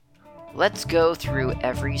Let's go through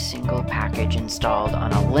every single package installed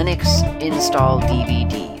on a Linux install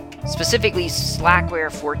DVD, specifically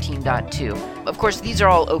Slackware 14.2. Of course, these are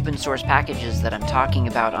all open source packages that I'm talking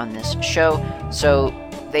about on this show, so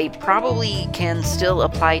they probably can still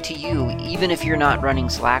apply to you even if you're not running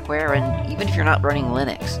Slackware and even if you're not running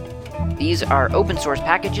Linux. These are open source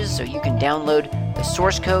packages, so you can download the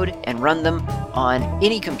source code and run them on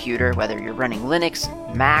any computer, whether you're running Linux,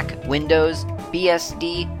 Mac, Windows,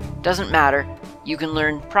 BSD, doesn't matter. You can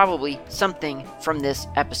learn probably something from this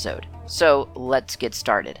episode. So let's get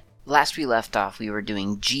started. Last we left off, we were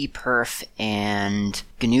doing gperf and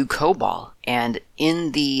GNU COBOL, and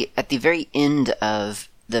at the very end of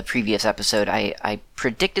the previous episode, I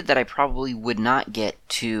predicted that I probably would not get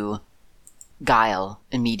to Guile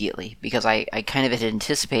immediately, because I kind of had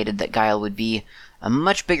anticipated that Guile would be a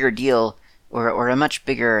much bigger deal, or a much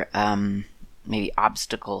bigger maybe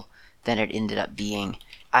obstacle than it ended up being.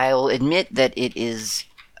 I'll admit that it is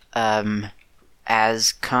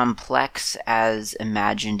as complex as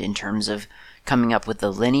imagined in terms of coming up with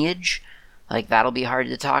the lineage. Like, that'll be hard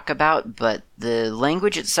to talk about, but the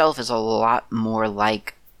language itself is a lot more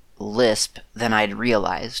like Lisp than I'd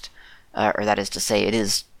realized. Or that is to say, it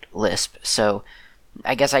is Lisp, so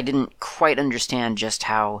I guess I didn't quite understand just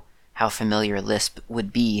how familiar Lisp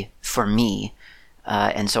would be for me,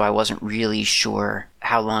 and so I wasn't really sure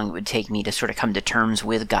how long it would take me to sort of come to terms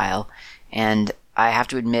with Guile, and I have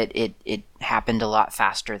to admit it happened a lot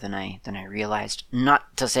faster than I realized.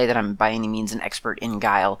 Not to say that I'm by any means an expert in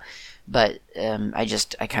Guile, but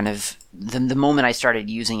the moment I started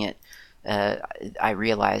using it, I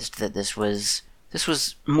realized that this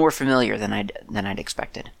was more familiar than I'd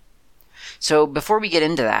expected. So before we get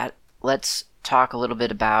into that, let's talk a little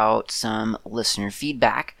bit about some listener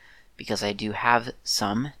feedback, because I do have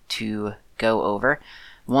some to go over.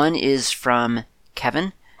 One is from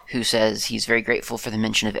Kevin, who says he's very grateful for the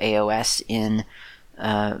mention of AOS in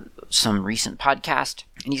some recent podcast.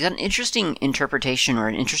 And he's got an interesting interpretation, or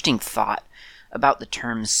an interesting thought about the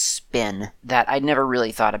term spin that I'd never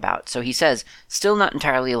really thought about. So he says, still not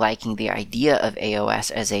entirely liking the idea of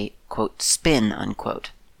AOS as a, quote, spin,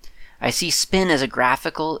 unquote. I see spin as a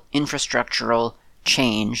graphical, infrastructural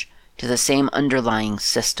change to the same underlying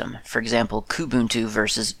system. For example, Kubuntu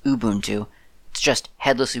versus Ubuntu. It's just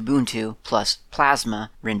headless Ubuntu plus Plasma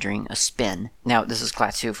rendering a spin. Now, this is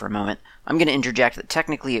Klaatu for a moment. I'm going to interject that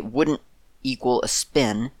technically it wouldn't equal a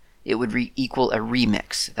spin. It would equal a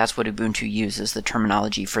remix. That's what Ubuntu uses, the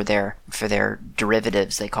terminology for their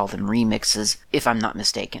derivatives. They call them remixes, if I'm not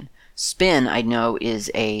mistaken. Spin, I know, is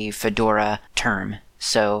a Fedora term.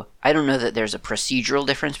 So I don't know that there's a procedural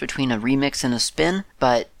difference between a remix and a spin,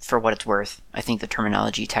 but for what it's worth, I think the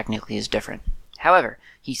terminology technically is different. However,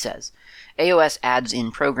 he says, AOS adds in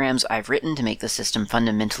programs I've written to make the system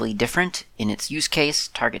fundamentally different in its use case,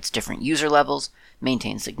 targets different user levels,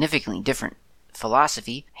 maintains significantly different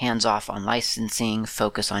philosophy, hands-off on licensing,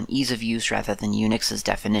 focus on ease of use rather than Unix's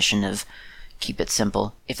definition of keep it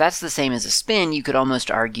simple. If that's the same as a spin, you could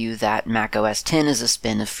almost argue that macOS 10 is a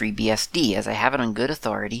spin of FreeBSD, as I have it on good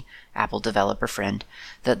authority, Apple developer friend,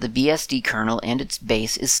 that the BSD kernel and its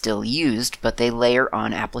base is still used, but they layer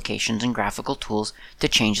on applications and graphical tools to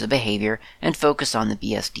change the behavior and focus on the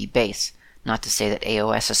BSD base. Not to say that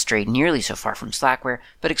AOS has strayed nearly so far from Slackware,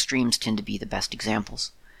 but extremes tend to be the best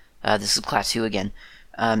examples. This is Klaatu again.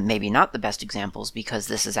 Maybe not the best examples, because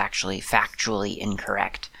this is actually factually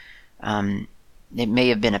incorrect. It may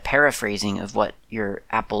have been a paraphrasing of what your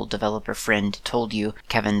Apple developer friend told you,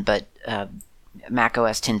 Kevin, but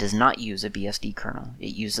macOS 10 does not use a BSD kernel.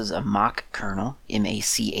 It uses a Mach kernel,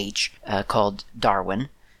 M-A-C-H, called Darwin,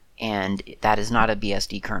 and that is not a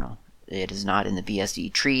BSD kernel. It is not in the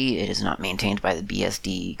BSD tree. It is not maintained by the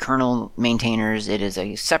BSD kernel maintainers. It is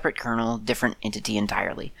a separate kernel, different entity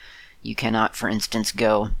entirely. You cannot, for instance,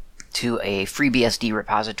 go to a FreeBSD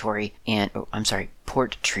repository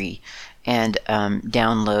port tree, and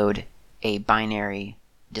download a binary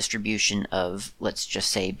distribution of, let's just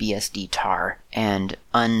say, BSD tar, and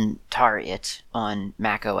untar it on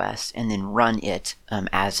macOS, and then run it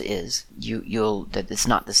as is. It's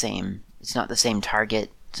not the same. It's not the same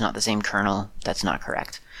target. It's not the same kernel. That's not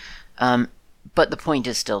correct. But the point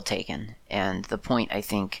is still taken, and the point, I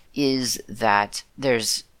think, is that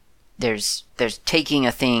there's taking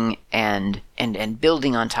a thing and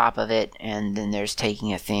building on top of it, and then there's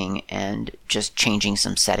taking a thing and just changing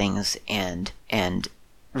some settings and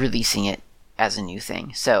releasing it as a new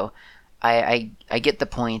thing. So I get the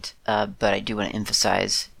point, but I do want to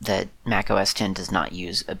emphasize that macOS 10 does not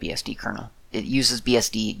use a BSD kernel. It uses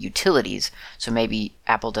BSD utilities, so maybe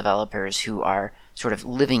Apple developers who are sort of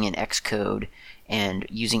living in Xcode and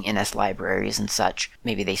using NS libraries and such,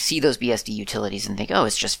 maybe they see those BSD utilities and think, oh,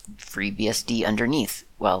 it's just free BSD underneath.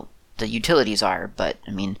 Well, the utilities are, but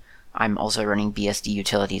I mean, I'm also running BSD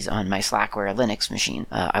utilities on my Slackware Linux machine.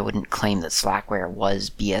 I wouldn't claim that Slackware was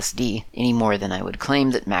BSD any more than I would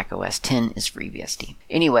claim that Mac OS X is free BSD.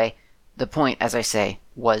 Anyway, the point, as I say,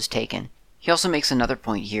 was taken. He also makes another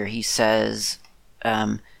point here. He says,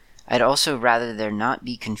 I'd also rather there not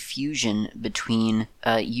be confusion between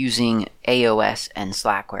using AOS and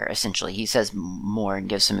Slackware, essentially. He says more and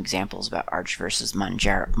gives some examples about Arch versus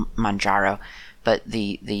Manjaro. But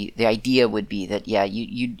the idea would be that, yeah,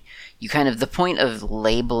 you kind of, the point of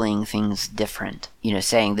labeling things different,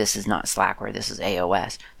 saying this is not Slackware, this is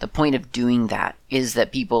AOS, the point of doing that is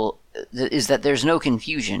that there's no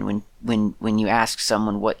confusion when you ask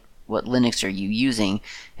someone what Linux are you using,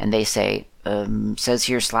 and they say, says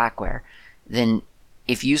here Slackware, then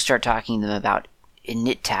if you start talking to them about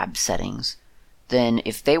inittab settings, then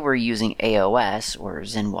if they were using AOS or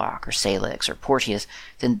Zenwalk or Salix or Porteous,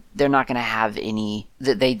 then they're not going to have any,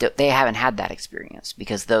 they haven't had that experience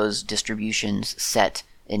because those distributions set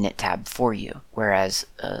inittab for you, whereas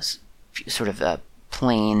sort of a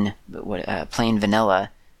plain vanilla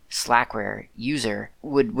Slackware user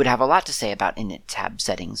would have a lot to say about inittab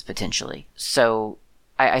settings potentially. So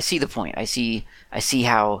I see the point. I see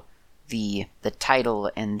how the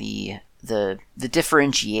title and the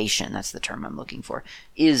differentiation, that's the term I'm looking for,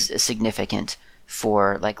 is significant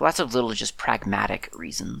for like lots of little just pragmatic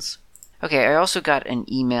reasons. Okay, I also got an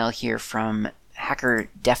email here from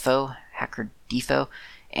HackerDefo,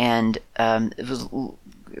 and it was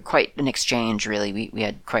quite an exchange, really. We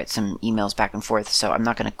had quite some emails back and forth, so I'm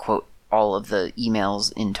not going to quote all of the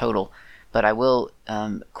emails in total, but I will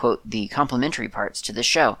quote the complimentary parts to the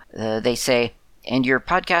show. They say, and your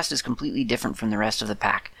podcast is completely different from the rest of the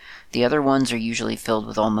pack. The other ones are usually filled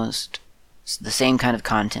with almost the same kind of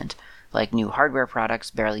content, like new hardware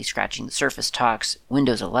products, barely scratching the surface talks,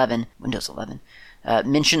 Windows 11,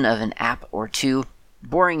 mention of an app or two,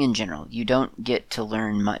 boring in general. You don't get to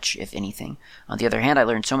learn much, if anything. On the other hand, I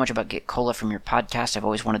learned so much about GitCola from your podcast. I've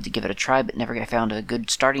always wanted to give it a try, but never found a good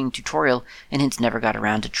starting tutorial, and hence never got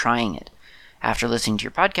around to trying it. After listening to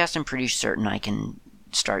your podcast, I'm pretty certain I can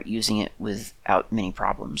start using it without many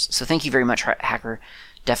problems. So thank you very much,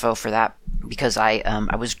 HackerDefo, for that, because I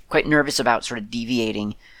was quite nervous about sort of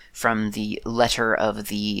deviating from the letter of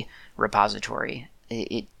the repository.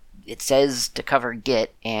 It says to cover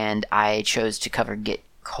Git, and I chose to cover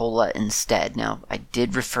GitCola instead. Now, I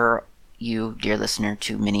did refer you, dear listener,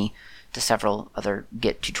 to several other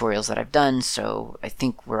Git tutorials that I've done, so I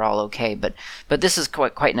think we're all okay. But this is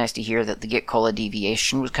quite nice to hear that the GitCola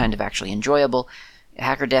deviation was kind of actually enjoyable.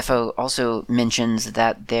 HackerDefo also mentions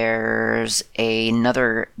that there's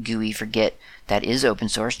another GUI for Git that is open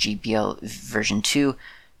source, GPL version 2,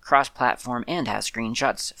 cross-platform, and has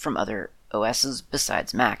screenshots from other OSs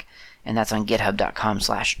besides Mac. And that's on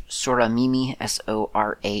github.com/soramimi,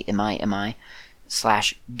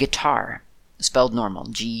 SORAMIMI/guitar, spelled normal,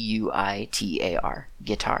 GUITAR,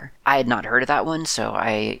 guitar. I had not heard of that one, so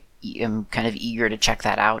I am kind of eager to check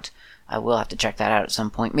that out. I will have to check that out at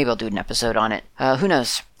some point. Maybe I'll do an episode on it. Who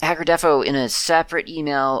knows? HackerDefo, in a separate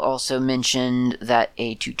email, also mentioned that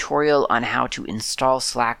a tutorial on how to install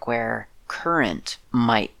Slackware Current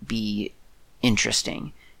might be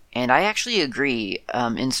interesting. And I actually agree.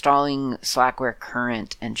 Installing Slackware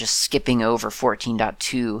Current and just skipping over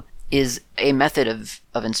 14.2 is a method of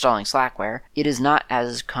installing Slackware. It is not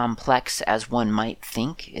as complex as one might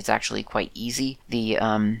think. It's actually quite easy. The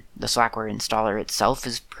Slackware installer itself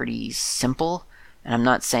is pretty simple, and I'm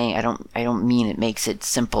not saying I don't mean it makes it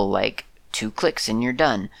simple like 2 clicks and you're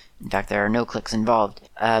done. In fact, there are no clicks involved.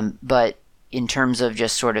 But in terms of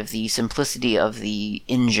just sort of the simplicity of the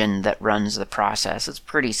engine that runs the process, it's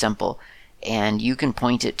pretty simple, and you can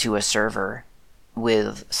point it to a server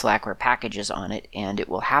with Slackware packages on it, and it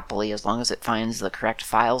will happily, as long as it finds the correct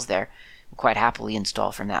files there, quite happily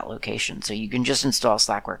install from that location. So you can just install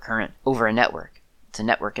Slackware Current over a network. It's a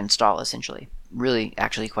network install, essentially. Really,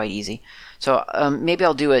 actually quite easy. So maybe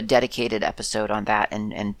I'll do a dedicated episode on that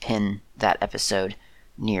and pin that episode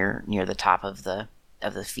near the top of the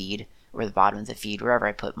feed, or the bottom of the feed, wherever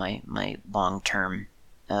I put my long-term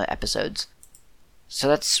episodes. So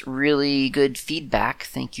that's really good feedback.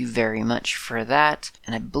 Thank you very much for that.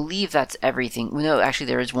 And I believe that's everything. No, actually,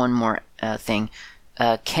 there is one more thing.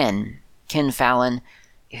 Ken Fallon,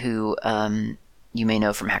 who you may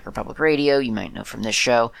know from Hacker Public Radio, you might know from this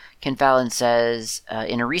show. Ken Fallon says,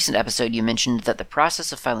 in a recent episode, you mentioned that the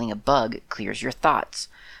process of filing a bug clears your thoughts.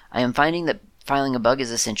 I am finding that filing a bug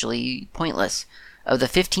is essentially pointless. Of the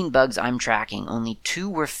 15 bugs I'm tracking, only 2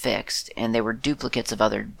 were fixed, and they were duplicates of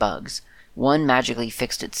other bugs. 1 magically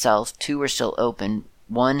fixed itself, 2 were still open,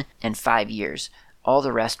 1 in 5 years. All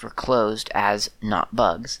the rest were closed as not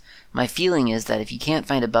bugs. My feeling is that if you can't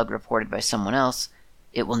find a bug reported by someone else,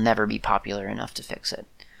 it will never be popular enough to fix it.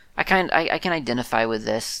 I can identify with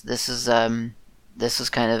this. This is kind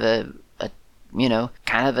of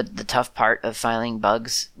the tough part of filing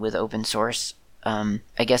bugs with open source. I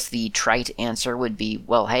guess the trite answer would be,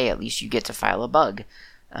 well, hey, at least you get to file a bug.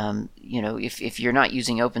 If you're not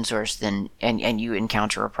using open source, then and you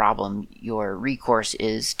encounter a problem, your recourse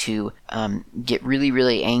is to get really,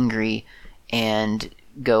 really angry and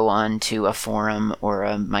go on to a forum or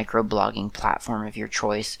a microblogging platform of your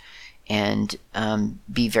choice and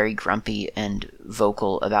be very grumpy and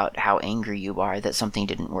vocal about how angry you are that something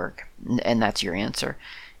didn't work. And that's your answer.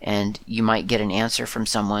 And you might get an answer from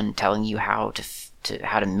someone telling you how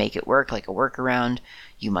to make it work, like a workaround.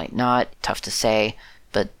 You might not. Tough to say.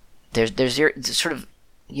 But there's sort of,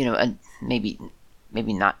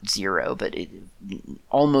 maybe not zero, but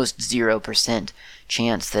almost 0%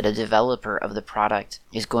 chance that a developer of the product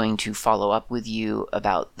is going to follow up with you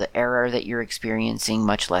about the error that you're experiencing,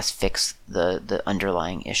 much less fix the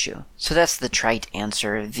underlying issue. So that's the trite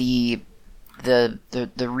answer. The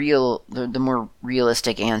more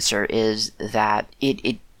realistic answer is that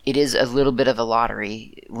it is a little bit of a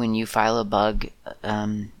lottery when you file a bug.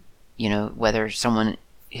 Whether someone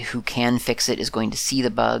who can fix it is going to see the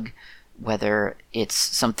bug, whether it's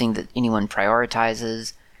something that anyone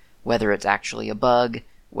prioritizes, whether it's actually a bug,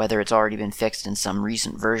 whether it's already been fixed in some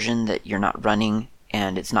recent version that you're not running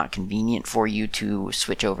and it's not convenient for you to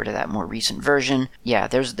switch over to that more recent version. Yeah,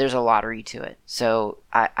 there's a lottery to it. So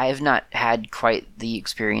I have not had quite the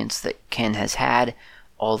experience that Ken has had,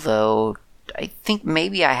 although I think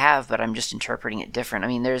maybe I have, but I'm just interpreting it different. I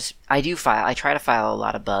mean, I try to file a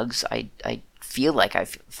lot of bugs. I feel like I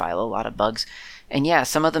file a lot of bugs. And yeah,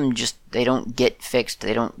 some of them they don't get fixed.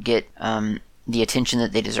 They don't get the attention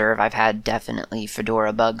that they deserve. I've had definitely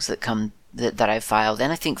Fedora bugs that I've filed,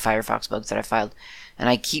 and I think Firefox bugs that I've filed. And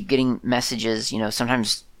I keep getting messages,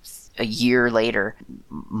 sometimes a year later,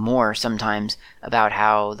 more sometimes, about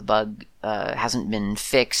how the bug hasn't been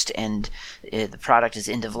fixed and the product is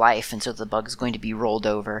end of life, and so the bug is going to be rolled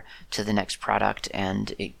over to the next product,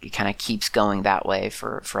 and it kind of keeps going that way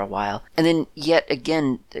for a while. And then yet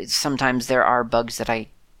again, sometimes there are bugs that I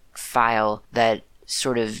file that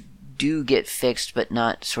sort of do get fixed, but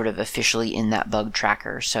not sort of officially in that bug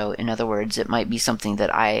tracker. So in other words, it might be something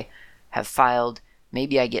that I have filed.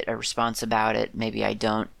 Maybe I get a response about it, maybe I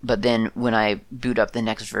don't. But then when I boot up the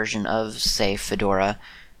next version of, say, Fedora,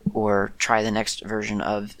 or try the next version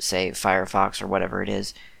of, say, Firefox or whatever it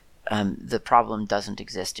is, the problem doesn't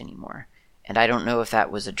exist anymore. And I don't know if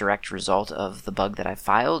that was a direct result of the bug that I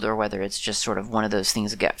filed, or whether it's just sort of one of those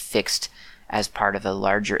things that got fixed as part of a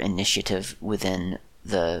larger initiative within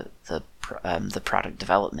the product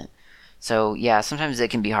development. So yeah, sometimes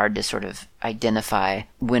it can be hard to sort of identify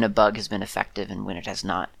when a bug has been effective and when it has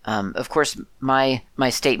not. Of course, my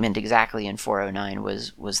statement exactly in 409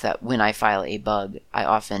 was that when I file a bug,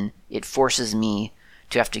 it forces me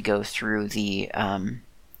to have to go through the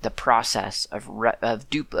process of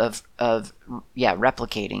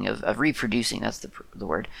replicating, of reproducing. That's the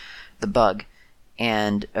word, the bug,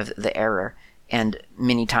 and of the error. And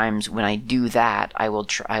many times when I do that, I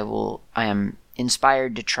am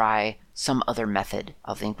inspired to try some other method.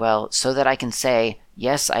 I'll think, well, so that I can say,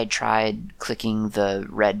 yes, I tried clicking the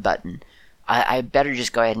red button, I better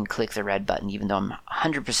just go ahead and click the red button, even though I'm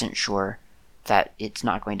 100% sure that it's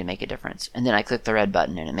not going to make a difference. And then I click the red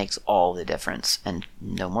button and it makes all the difference, and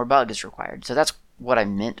no more bug is required. So that's what I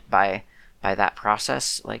meant by that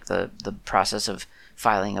process. Like the process of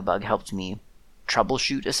filing a bug helped me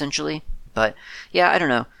troubleshoot, essentially. But yeah, I don't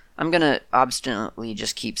know. I'm going to obstinately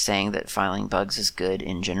just keep saying that filing bugs is good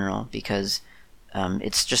in general, because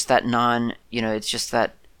it's just that it's just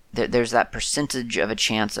that there's that percentage of a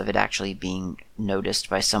chance of it actually being noticed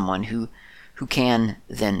by someone who can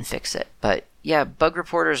then fix it. But yeah, bug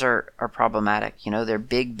reporters are problematic. They're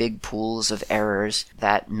big pools of errors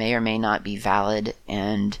that may or may not be valid,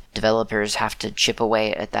 and developers have to chip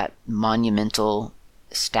away at that monumental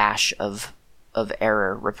stash of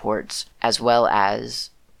error reports, as well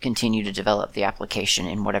as continue to develop the application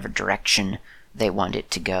in whatever direction they want it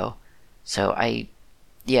to go. So I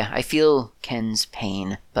feel Ken's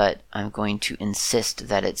pain, but I'm going to insist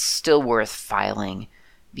that it's still worth filing,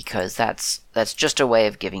 because that's just a way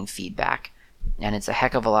of giving feedback, and it's a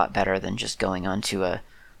heck of a lot better than just going onto a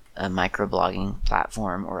microblogging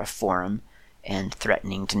platform or a forum and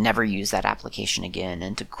threatening to never use that application again,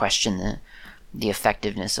 and to question the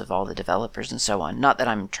effectiveness of all the developers and so on. Not that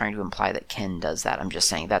I'm trying to imply that Ken does that. I'm just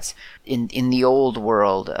saying that's in the old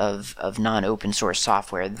world of non-open source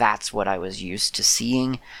software, that's what I was used to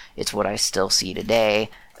seeing. It's what I still see today.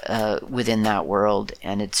 Within that world,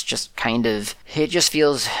 and it's just it just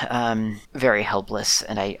feels very helpless,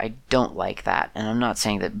 and I don't like that. And I'm not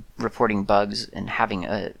saying that reporting bugs and having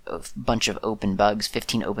a bunch of open bugs,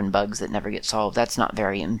 15 open bugs that never get solved, that's not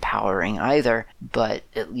very empowering either, but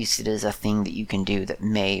at least it is a thing that you can do that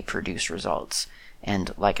may produce results.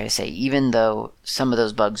 And like I say, even though some of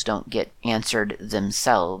those bugs don't get answered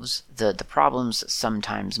themselves, the problems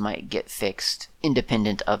sometimes might get fixed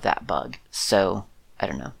independent of that bug. So I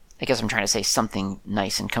don't know. I guess I'm trying to say something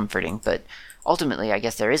nice and comforting, but ultimately I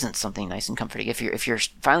guess there isn't something nice and comforting. If you're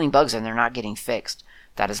filing bugs and they're not getting fixed,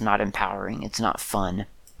 that is not empowering. It's not fun.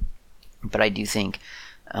 But I do think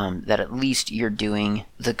that at least you're doing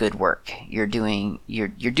the good work. You're doing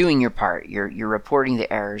your part. You're reporting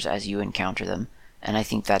the errors as you encounter them, and I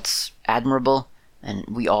think that's admirable. And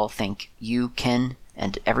we all thank you, Ken,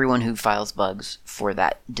 and everyone who files bugs for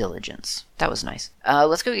that diligence. That was nice.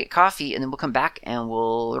 Let's go get coffee, and then we'll come back and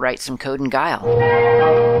we'll write some code in Guile.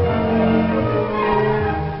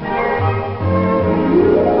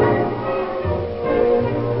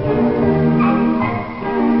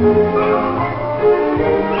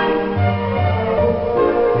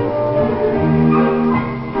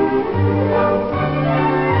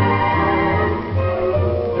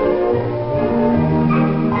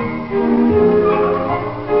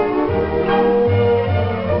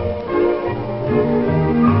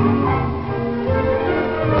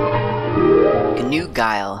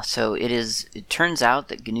 Guile. So it turns out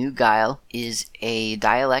that GNU Guile is a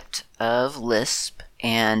dialect of Lisp,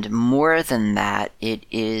 and more than that, it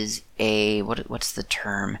is what's the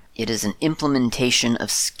term? It is an implementation of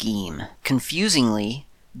Scheme. Confusingly,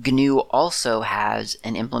 GNU also has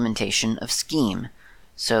an implementation of Scheme.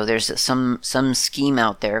 So there's some scheme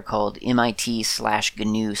out there called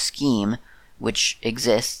MIT/GNU Scheme, which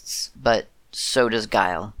exists, but so does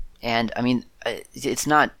Guile. And I mean, it's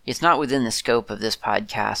not within the scope of this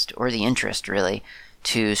podcast or the interest really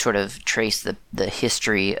to sort of trace the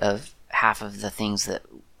history of half of the things that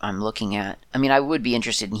I'm looking at. I mean, I would be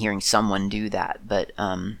interested in hearing someone do that, but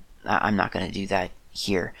I'm not going to do that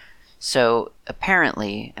here. So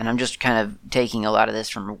apparently, and I'm just kind of taking a lot of this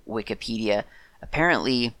from Wikipedia,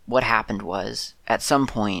 apparently what happened was at some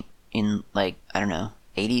point in, like, I don't know,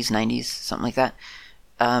 80s, 90s, something like that,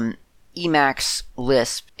 Emacs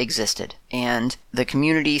Lisp existed, and the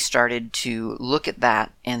community started to look at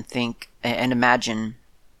that and think and imagine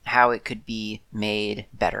how it could be made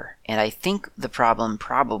better. And I think the problem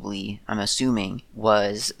probably, I'm assuming,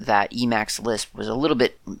 was that Emacs Lisp was a little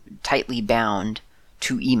bit tightly bound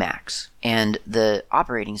to Emacs, and the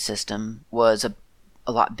operating system was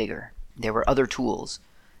a lot bigger. There were other tools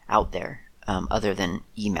out there other than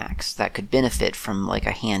Emacs that could benefit from like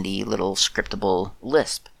a handy little scriptable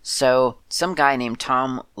Lisp. So some guy named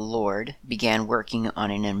Tom Lord began working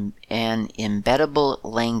on an embeddable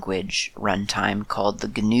language runtime called the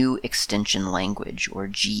GNU Extension Language, or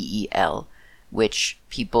GEL, which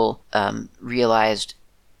people realized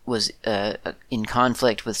was in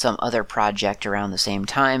conflict with some other project around the same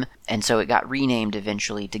time, and so it got renamed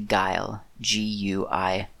eventually to Guile,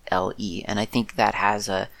 Guile, and I think that has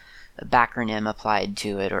a backronym applied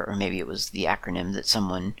to it, or maybe it was the acronym that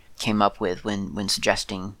someone came up with when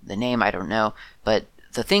suggesting the name, I don't know, but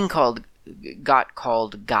the thing got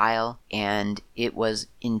called Guile, and it was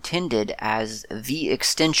intended as the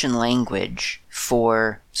extension language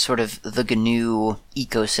for sort of the GNU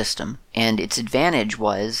ecosystem. And its advantage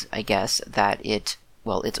was, I guess, that it's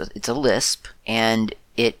a Lisp, and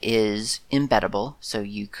it is embeddable, so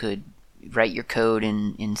you could write your code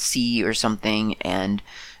in C or something and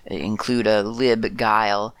include a lib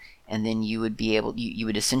Guile, and then you would be able, you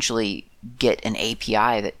would essentially get an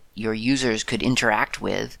API that your users could interact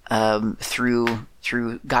with through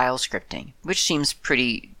Guile scripting, which seems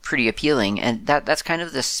pretty appealing. And that's kind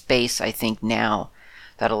of the space, I think, now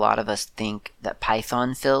that a lot of us think that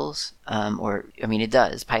Python fills, it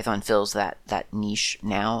does. Python fills that niche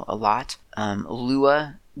now a lot.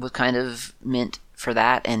 Lua was kind of meant for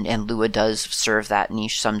that, and Lua does serve that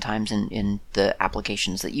niche sometimes in the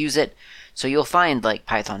applications that use it. So you'll find like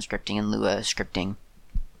Python scripting and Lua scripting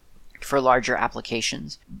for larger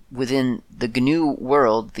applications. Within the GNU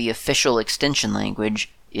world, the official extension language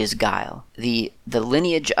is Guile. The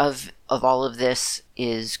lineage of all of this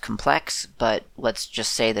is complex, but let's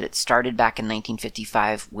just say that it started back in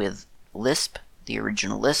 1955 with Lisp, the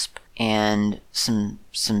original Lisp, and some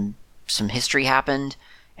history happened.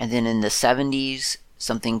 And then in the 70s,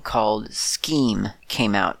 something called Scheme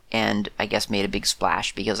came out and I guess made a big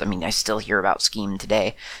splash because, I still hear about Scheme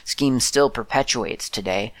today. Scheme still perpetuates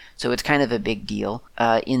today, so it's kind of a big deal.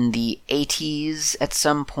 In the 80s, at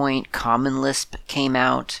some point, Common Lisp came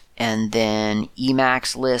out, and then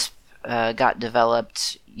Emacs Lisp got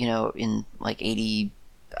developed, in like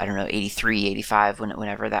 83, 85,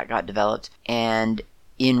 whenever that got developed. And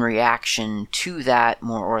in reaction to that,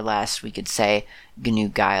 more or less, we could say GNU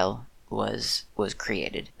Guile was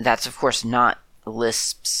created. That's of course not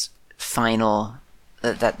Lisp's final.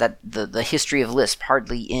 The history of Lisp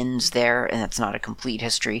hardly ends there, and that's not a complete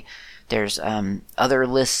history. There's other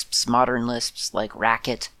Lisps, modern Lisps like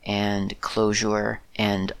Racket and Clojure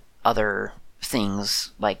and other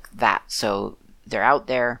things like that. So they're out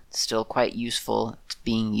there, still quite useful. It's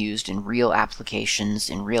being used in real applications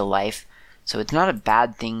in real life. So it's not a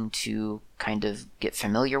bad thing to kind of get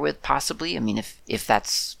familiar with, possibly. If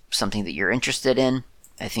that's something that you're interested in,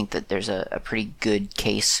 I think that there's a pretty good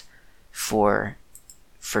case for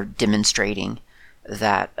demonstrating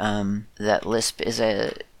that that Lisp is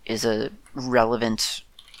a relevant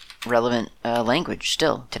language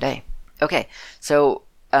still today. Okay, so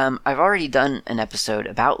I've already done an episode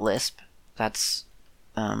about Lisp. That's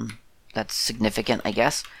significant, I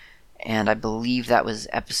guess. And I believe that was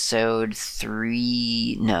episode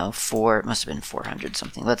 4, it must have been 400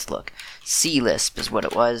 something. Let's look. C-Lisp is what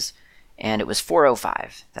it was, and it was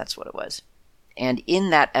 405. That's what it was. And in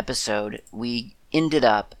that episode, we ended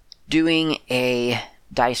up doing a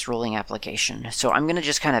dice rolling application. So I'm going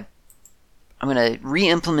to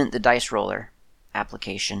re-implement the dice roller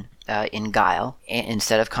application in Guile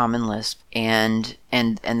instead of Common Lisp, and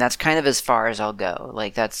that's kind of as far as I'll go.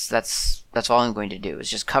 Like that's all I'm going to do is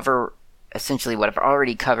just cover essentially what I've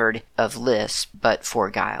already covered of Lisp, but for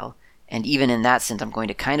Guile. And even in that sense, I'm going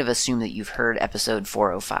to kind of assume that you've heard episode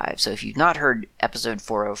 405. So if you've not heard episode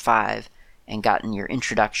 405 and gotten your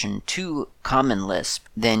introduction to Common Lisp,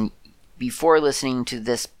 then before listening to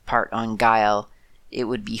this part on Guile, it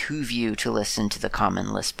would behoove you to listen to the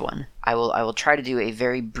Common Lisp one. I will try to do a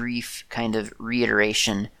very brief kind of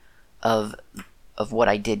reiteration of what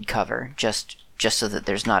I did cover, just so that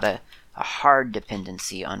there's not a hard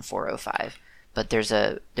dependency on 405. But there's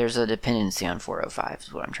a dependency on 405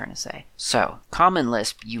 is what I'm trying to say. So, Common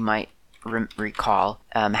Lisp, you might recall,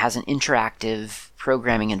 has an interactive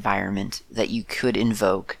programming environment that you could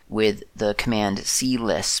invoke with the command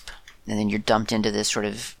clisp. And then you're dumped into this sort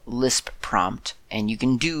of Lisp prompt, and you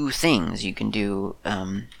can do things. You can do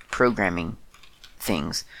programming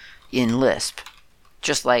things in Lisp,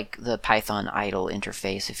 just like the Python idle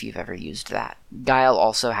interface, if you've ever used that. Guile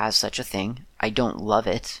also has such a thing. I don't love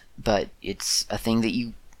it, but it's a thing that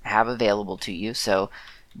you have available to you. So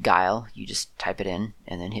Guile, you just type it in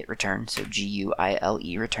and then hit return. So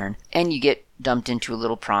GUILE, return. And you get dumped into a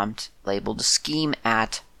little prompt labeled scheme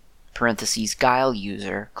at parentheses Guile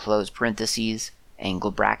user, close parentheses,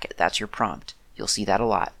 angle bracket. That's your prompt. You'll see that a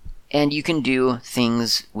lot. And you can do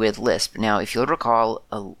things with Lisp. Now, if you'll recall,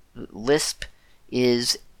 Lisp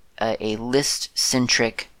is a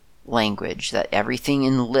list-centric language, that everything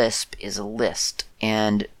in Lisp is a list.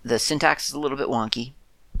 And the syntax is a little bit wonky.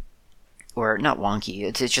 Or not wonky,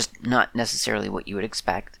 it's just not necessarily what you would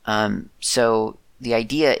expect. So the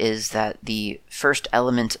idea is that the first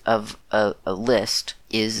element of a list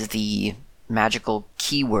is the magical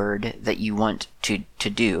keyword that you want to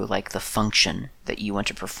do, like the function that you want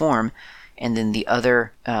to perform, and then the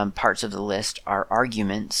other parts of the list are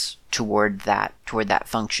arguments toward that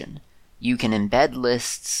function. You can embed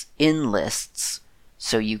lists in lists,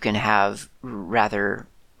 so you can have rather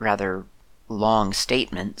long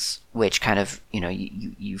statements, which kind of,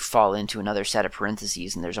 you fall into another set of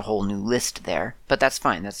parentheses and there's a whole new list there. But that's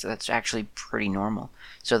fine. That's actually pretty normal.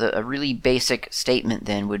 So a really basic statement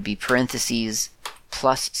then would be parentheses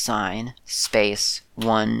plus sign space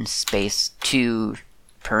 1 space 2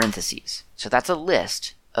 parentheses. So that's a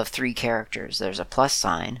list of 3 characters. There's a plus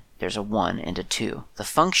sign, there's a 1, and a 2. The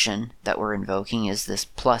function that we're invoking is this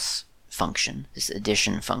plus function, this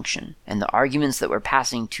addition function. And the arguments that we're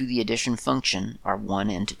passing to the addition function are 1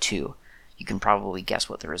 and 2. You can probably guess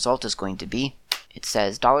what the result is going to be. It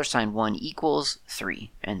says $1 equals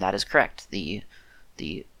 3, and that is correct. The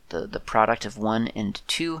product of 1 and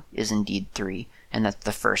 2 is indeed 3, and that's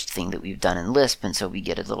the first thing that we've done in Lisp, and so we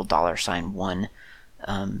get a little $1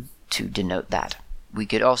 to denote that. We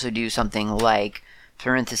could also do something like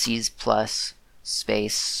parentheses plus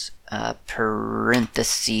space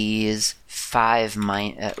parentheses 5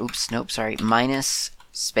 minus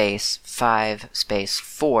space 5 space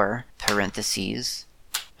 4 parentheses,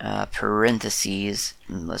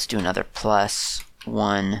 let's do another plus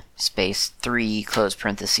 1 space 3 close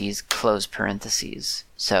parentheses close parentheses.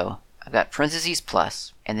 So I've got parentheses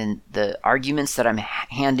plus, and then the arguments that I'm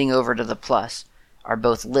handing over to the plus are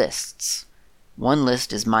both lists. One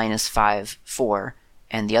list is minus 5, 4,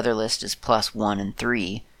 and the other list is plus 1 and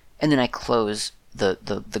 3, and then I close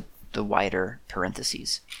the wider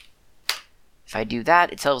parentheses. If I do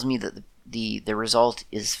that, it tells me that the result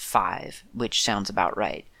is 5, which sounds about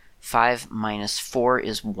right. 5 minus 4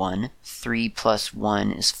 is 1. 3 plus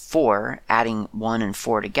 1 is 4. Adding 1 and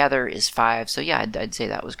 4 together is 5. So yeah, I'd say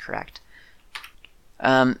that was correct.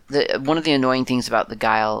 One of the annoying things about the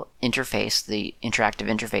Guile interface, the interactive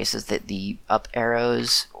interface, is that the up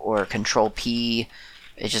arrows or Control P,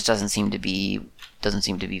 it just doesn't seem to be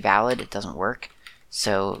valid. It doesn't work.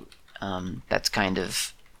 So that's kind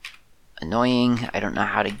of annoying. I don't know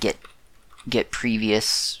how to get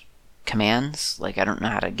previous commands. Like, I don't know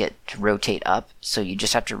how to get to rotate up, so you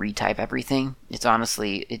just have to retype everything. It's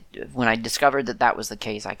honestly, when I discovered that was the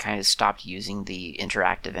case, I kind of stopped using the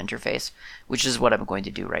interactive interface, which is what I'm going to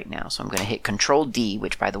do right now. So I'm going to hit Control D,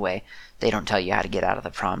 which, by the way, they don't tell you how to get out of the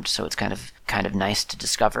prompt, so it's kind of nice to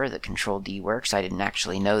discover that Control D works. I didn't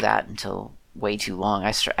actually know that until way too long.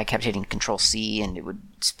 I kept hitting Control C, and it would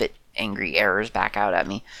spit angry errors back out at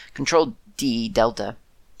me. Control D, Delta,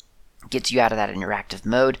 gets you out of that interactive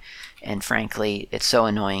mode, and frankly, it's so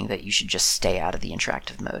annoying that you should just stay out of the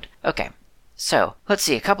interactive mode. Okay, so let's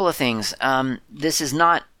see, a couple of things. This is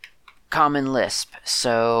not Common Lisp,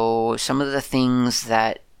 so some of the things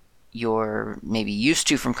that you're maybe used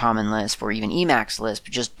to from Common Lisp or even Emacs Lisp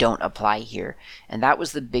just don't apply here, and that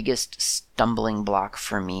was the biggest stumbling block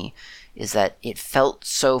for me, is that it felt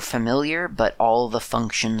so familiar, but all the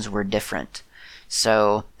functions were different.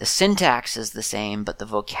 So the syntax is the same, but the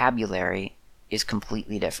vocabulary is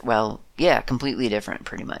completely different. Well, yeah, completely different,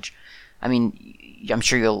 pretty much. I mean, I'm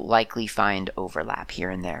sure you'll likely find overlap here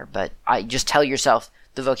and there, but I just tell yourself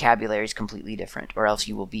the vocabulary is completely different, or else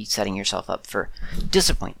you will be setting yourself up for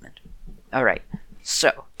disappointment. All right,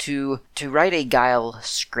 so to write a Guile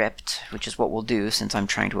script, which is what we'll do since I'm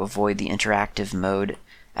trying to avoid the interactive mode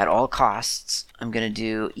at all costs, I'm going to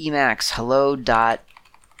do Emacs hello.scm.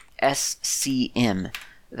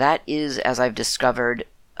 That is, as I've discovered,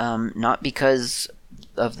 not because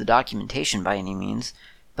of the documentation by any means,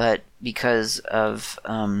 but because of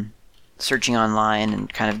searching online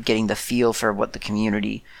and kind of getting the feel for what the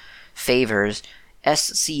community favors.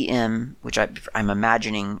 SCM, which I'm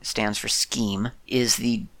imagining stands for scheme, is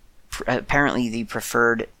apparently the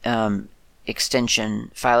preferred file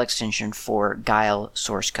extension for Guile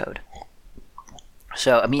source code.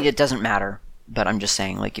 So, I mean, it doesn't matter, but I'm just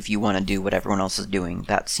saying, like, if you want to do what everyone else is doing,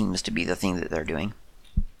 that seems to be the thing that they're doing.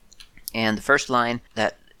 And the first line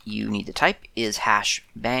that you need to type is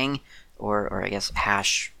 #bang, or I guess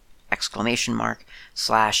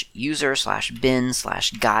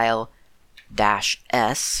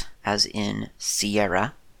 /user/bin/guile-s, as in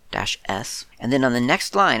Sierra -s. And then on the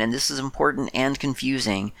next line, and this is important and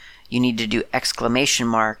confusing, you need to do !#.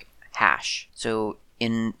 So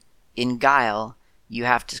in Guile, you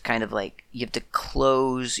have to kind of you have to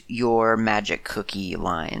close your magic cookie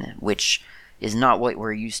line, which is not what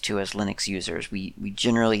we're used to as Linux users. We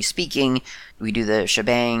generally speaking, we do the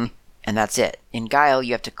shebang, and that's it. In Guile,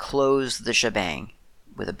 you have to close the shebang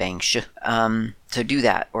with a bang to do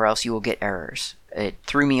that, or else you will get errors. It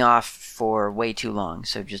threw me off for way too long,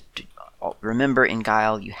 so just remember, in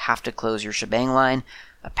Guile, you have to close your shebang line.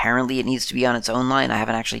 Apparently, it needs to be on its own line. I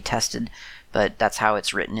haven't actually tested, but that's how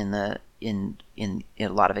it's written in a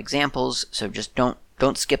lot of examples. So just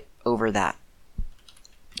don't skip over that.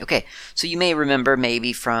 Okay, so you may remember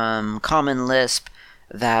maybe from Common Lisp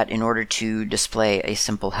that in order to display a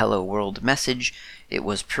simple hello world message, it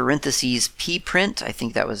was parentheses pprint. I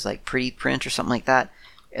think that was like pretty print or something like that.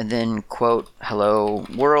 And then quote hello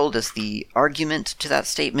world as the argument to that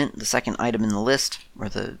statement, the second item in the list, or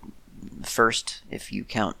the first if you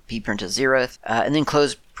count pprint as 0th, and then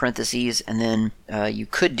close parentheses, and then you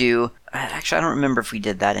could do, actually I don't remember if we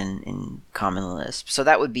did that in Common Lisp, so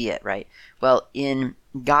that would be it, right? Well, in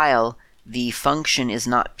Guile, the function is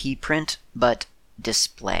not pprint, but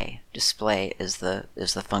display. Display is the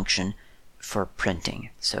function for printing.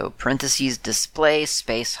 So parentheses display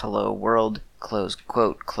space hello world close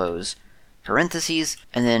quote close parentheses,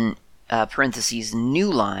 and then parentheses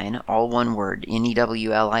new line, all one word,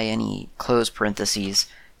 NEWLINE, close parentheses,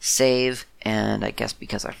 save, and I guess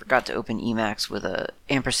because I forgot to open Emacs with a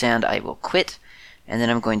ampersand, I will quit, and then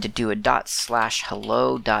I'm going to do a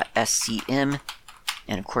 ./hello.scm,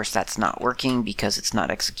 and of course that's not working because it's not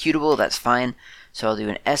executable. That's fine. So I'll do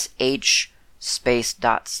an sh space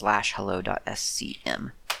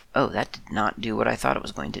 ./hello.scm. Oh, that did not do what I thought it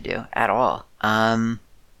was going to do at all.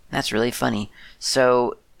 That's really funny.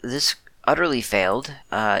 So this utterly failed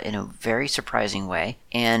in a very surprising way,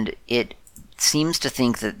 and it seems to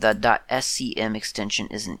think that the .scm extension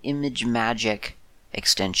is an ImageMagick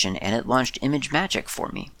extension, and it launched ImageMagick for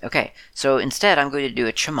me. Okay, so instead I'm going to do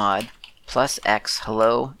a chmod +x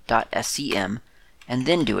hello.scm, and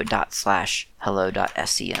then do a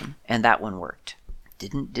 /hello.scm, and that one worked.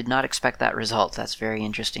 Did not expect that result. That's very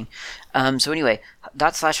interesting. So anyway,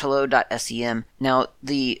 /hello.scm. Now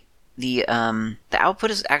the output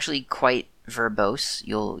is actually quite verbose.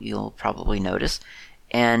 You'll probably notice,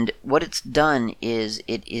 and what it's done is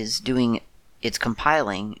it's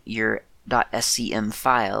compiling your .scm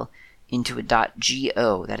file into a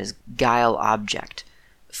 .go, that is Guile object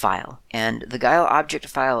file, and the Guile object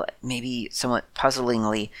file, maybe somewhat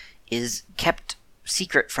puzzlingly, is kept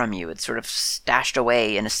secret from you. It's sort of stashed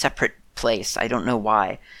away in a separate place. I don't know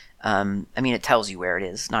why. I mean, it tells you where it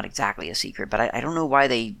is. Not exactly a secret, but I don't know why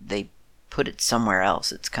they put it somewhere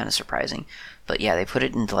else. It's kind of surprising. But yeah, they put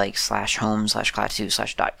it into like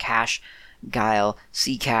 /home/clat2/.cache guile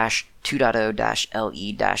ccache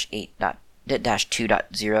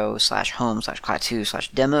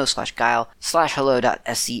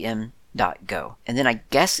 2.0-8.2.0/home/clat2/demo/guile/hello.scm.go. And then I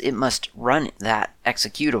guess it must run that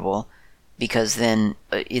executable, because then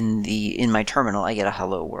in my terminal I get a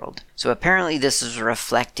hello world. So apparently this is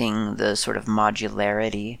reflecting the sort of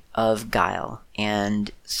modularity of Guile, and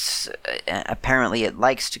apparently it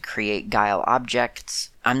likes to create Guile objects.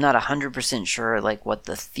 I'm not 100% sure like what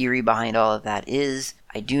the theory behind all of that is.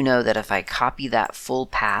 I do know that if I copy that full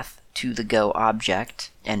path to the Go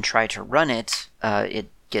object and try to run it, it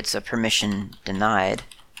gets a permission denied.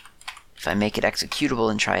 If I make it executable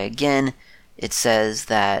and try again, it says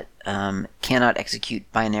that cannot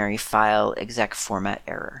execute binary file exec format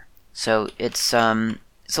error. So it's a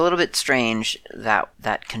little bit strange,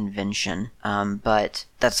 that convention, but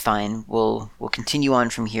that's fine. We'll continue on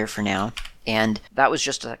from here for now. And that was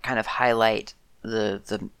just to kind of highlight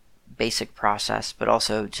the basic process, but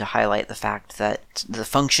also to highlight the fact that the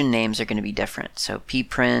function names are going to be different. So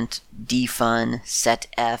pprint, dfun, setf,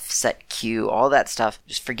 setq, all that stuff,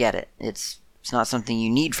 just forget it. It's not something you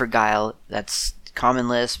need for Guile. That's Common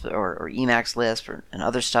Lisp or Emacs Lisp and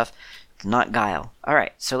other stuff. It's not Guile.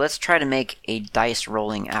 Alright, so let's try to make a dice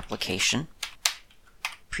rolling application.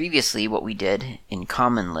 Previously, what we did in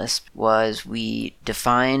Common Lisp was we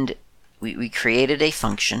created a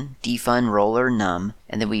function, dfunRollerNum,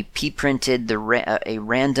 and then we pprinted a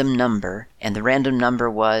random number, and the random number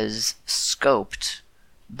was scoped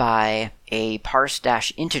by a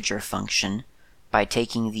parse-integer function by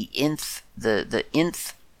taking the nth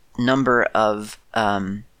number of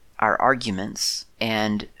our arguments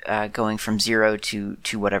and going from 0 to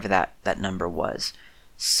whatever that number was.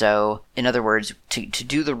 So, in other words, to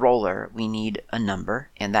do the roller, we need a number,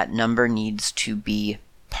 and that number needs to be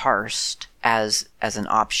parsed as an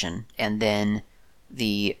option, and then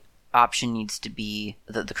the option needs to be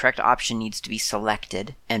the correct option needs to be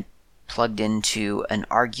selected and plugged into an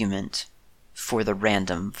argument for the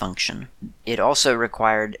random function. It also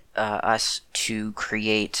required us to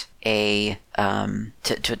create to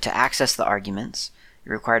access the arguments.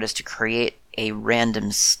 It required us to create a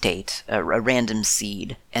random state, a random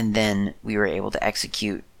seed, and then we were able to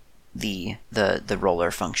execute the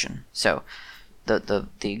roller function. So the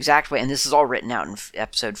exact way, and this is all written out in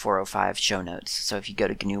episode 405 show notes. So if you go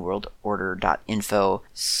to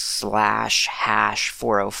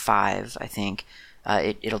GNUworldOrder.info/#405, I think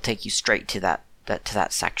it'll take you straight to that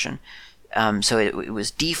section. So it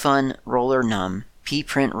was dfun roller num,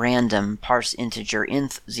 pprint random parse integer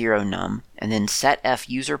inth 0 num, and then setf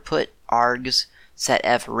user put args,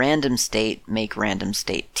 setf random state make random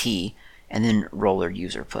state t, and then roller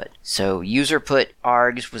user put. So user put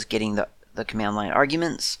args was getting the command line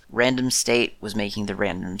arguments, random state was making the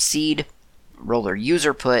random seed, roller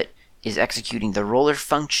user put is executing the roller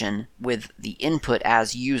function with the input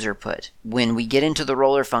as user put. When we get into the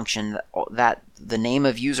roller function, that the name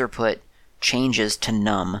of user put changes to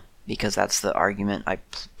num, because that's the argument I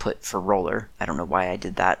put for roller. I don't know why I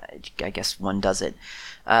did that. I guess one does it.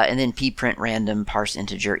 And then pprint random parse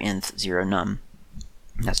integer inth 0 num.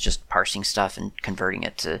 That's just parsing stuff and converting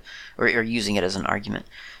it to, or using it as an argument.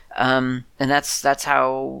 And that's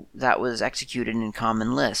how that was executed in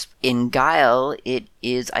Common Lisp. In Guile, it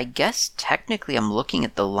is, I guess technically I'm looking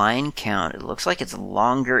at the line count. It looks like it's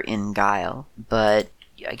longer in Guile, but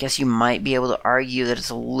I guess you might be able to argue that it's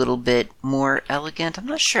a little bit more elegant. I'm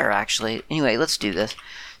not sure, actually. Anyway, let's do this.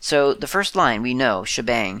 So the first line, we know,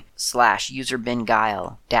 shebang, /user bin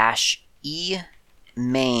Guile, -e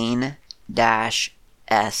main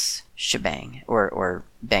 -s shebang, or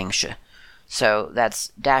bang-sh. So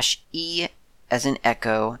that's -e as in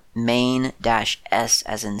echo, main -s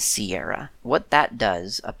as in Sierra. What that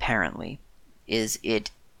does, apparently, is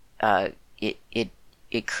it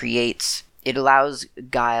allows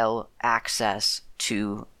Guile access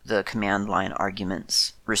to the command line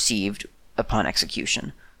arguments received upon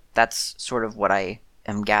execution. That's sort of what I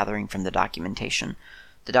am gathering from the documentation.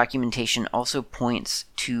 The documentation also points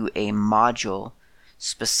to a module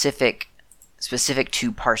specific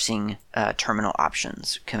to parsing terminal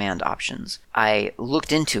options, command options. I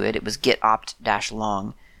looked into it. It was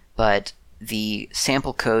getopt-long, but the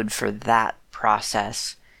sample code for that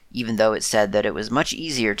process, even though it said that it was much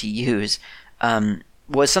easier to use,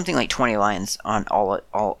 was something like 20 lines on all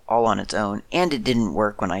on its own, and it didn't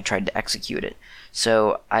work when I tried to execute it.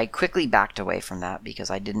 So I quickly backed away from that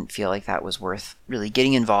because I didn't feel like that was worth really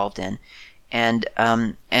getting involved in. And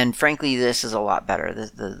frankly, this is a lot better.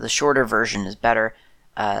 The shorter version is better,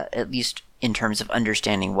 at least in terms of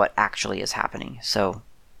understanding what actually is happening. So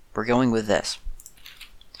we're going with this.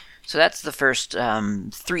 So that's the first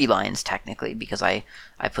 3 lines, technically, because I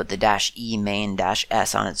put the -e main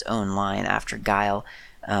 -s on its own line after Guile.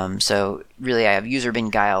 So really I have user bin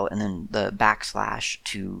Guile and then the backslash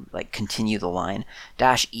to like continue the line,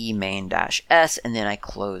 -e main -s, and then I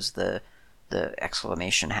close the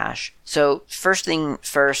exclamation hash. So first thing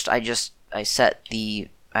first, I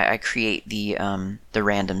create the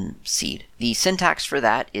random seed. The syntax for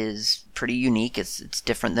that is pretty unique. It's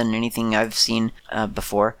different than anything I've seen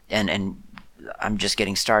before, and I'm just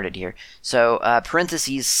getting started here. So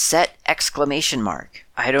parentheses set exclamation mark.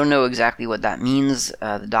 I don't know exactly what that means.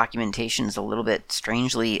 The documentation is a little bit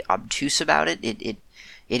strangely obtuse about it. It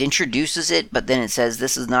introduces it, but then it says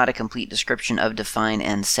this is not a complete description of define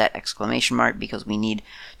and set exclamation mark because we need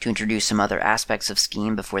to introduce some other aspects of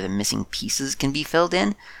Scheme before the missing pieces can be filled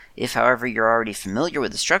in. If, however, you're already familiar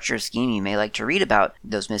with the structure of Scheme, you may like to read about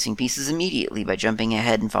those missing pieces immediately by jumping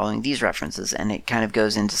ahead and following these references. And it kind of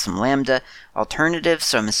goes into some Lambda alternatives,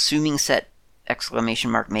 so I'm assuming set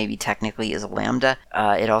exclamation mark maybe technically is a lambda.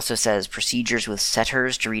 It also says procedures with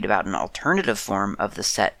setters to read about an alternative form of the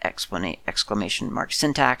set exclamation mark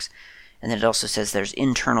syntax. And then it also says there's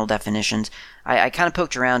internal definitions. I kind of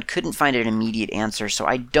poked around, couldn't find an immediate answer, so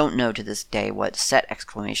I don't know to this day what set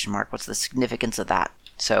exclamation mark, what's the significance of that.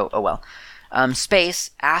 So, oh well.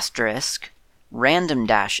 Space, asterisk, random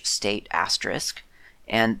dash state, asterisk.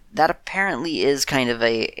 And that apparently is kind of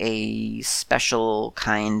a special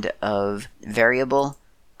kind of variable.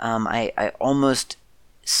 I almost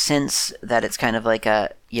sense that it's kind of like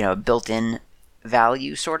a built-in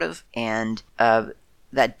value sort of, and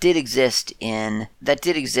that did exist in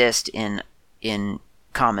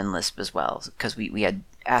Common Lisp as well, because we had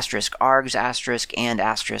asterisk args asterisk and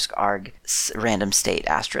asterisk arg random state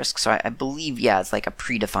asterisk. So I believe it's like a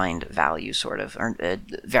predefined value sort of, or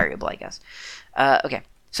variable, I guess. Okay,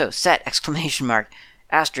 so set exclamation mark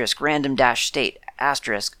asterisk random dash state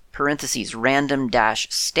asterisk parentheses random dash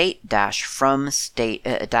state dash from state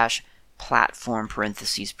dash platform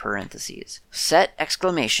parentheses. Set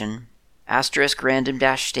exclamation asterisk random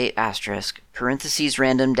dash state asterisk parentheses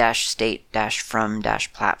random dash state dash from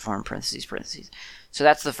dash platform parentheses. So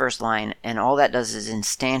that's the first line, and all that does is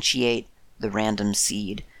instantiate the random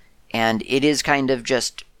seed, and it is kind of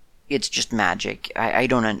just. It's just magic. I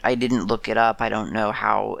didn't look it up. I don't know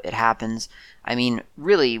how it happens. I mean,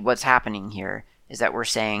 really what's happening here is that we're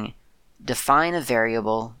saying define a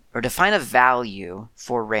variable or define a value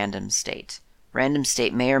for random state. Random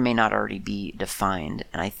state may or may not already be defined,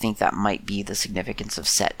 and I think that might be the significance of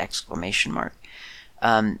set exclamation mark.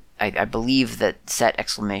 I believe that set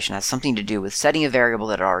exclamation has something to do with setting a variable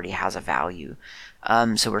that already has a value.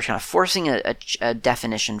 So we're kind of forcing a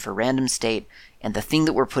definition for random state, and the thing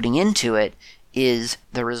that we're putting into it is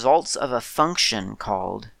the results of a function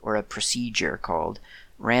called, or a procedure called,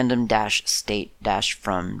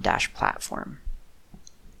 random-state-from-platform.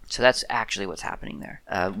 So that's actually what's happening there,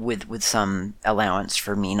 with some allowance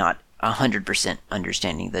for me not 100%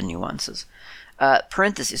 understanding the nuances.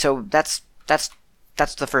 Parentheses. So that's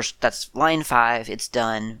the first. That's line 5. It's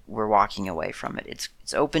done. We're walking away from it. It's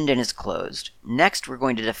opened and it's closed. Next, we're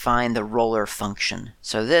going to define the roller function.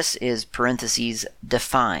 So this is parentheses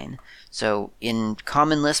define. So in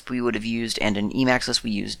Common Lisp we would have used, and in Emacs Lisp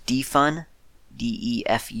we use defun,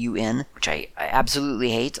 D-E-F-U-N, which I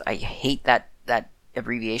absolutely hate. I hate that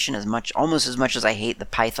abbreviation almost as much as I hate the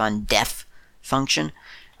Python def function.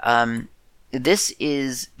 This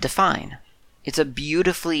is define. It's a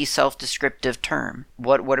beautifully self-descriptive term.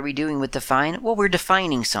 What are we doing with define? Well, we're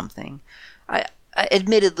defining something.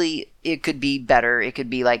 Admittedly, it could be better. It could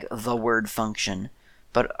be like the word function.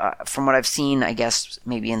 But from what I've seen, I guess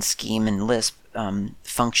maybe in Scheme and Lisp,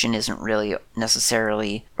 function isn't really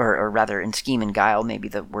necessarily, or rather in Scheme and Guile, maybe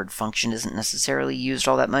the word function isn't necessarily used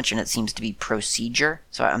all that much, and it seems to be procedure.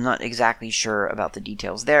 So I'm not exactly sure about the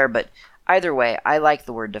details there, but either way, I like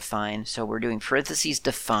the word define. So we're doing parentheses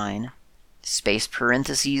define, space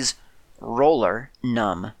parentheses roller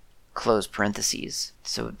num, close parentheses.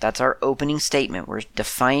 So that's our opening statement. We're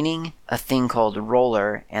defining a thing called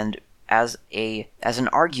roller, and as an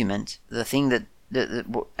argument, the thing that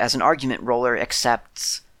as an argument, roller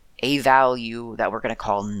accepts a value that we're going to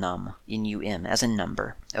call num in um as a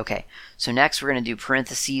number. Okay, so next we're going to do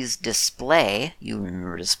parentheses display. You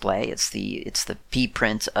remember display? It's the p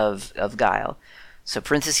print of Guile. So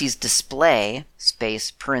parentheses display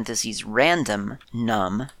space parentheses random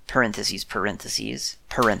num parentheses parentheses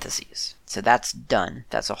parentheses. So that's done.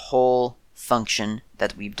 That's a whole function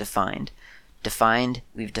that we've defined.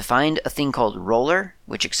 We've defined a thing called roller,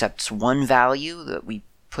 which accepts one value that we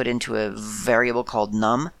put into a variable called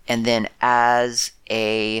num, and then as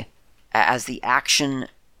the action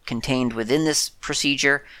contained within this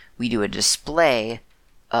procedure, we do a display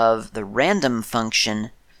of the random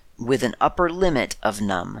function with an upper limit of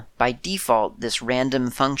num. By default, this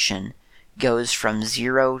random function goes from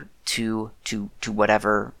 0 to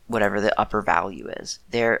whatever the upper value is.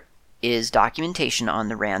 There is documentation on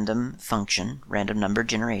the random function, random number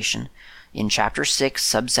generation, in Chapter 6,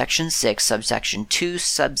 Subsection 6, Subsection 2,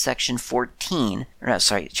 Subsection 14,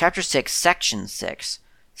 Chapter 6, Section 6,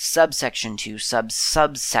 Subsection 2,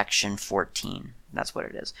 Subsection 14. That's what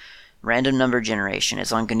it is. Random number generation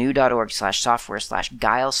is on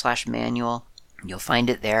GNU.org/software/guile/manual. You'll find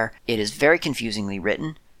it there. It is very confusingly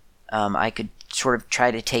written. I could sort of try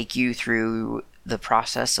to take you through the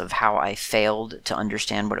process of how I failed to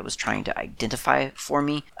understand what it was trying to identify for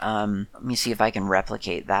me. Let me see if I can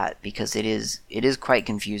replicate that, because it is quite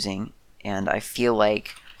confusing, and I feel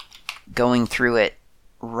like going through it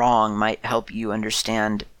wrong might help you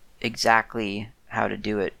understand exactly how to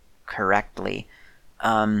do it correctly.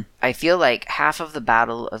 I feel like half of the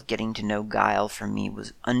battle of getting to know Guile for me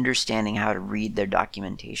was understanding how to read their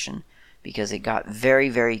documentation, because it got very,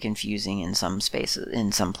 very confusing in some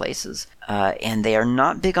places. And they are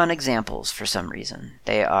not big on examples for some reason.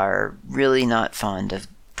 They are really not fond of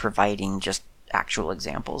providing just actual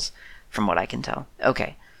examples, from what I can tell.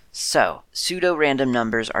 Okay, so pseudo-random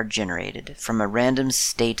numbers are generated from a random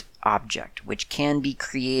state object, which can be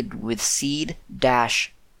created with seed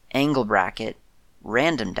dash angle bracket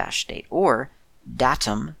random dash state, or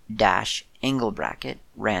datum dash angle bracket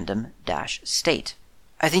random dash state.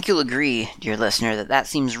 I think you'll agree, dear listener, that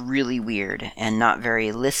seems really weird and not very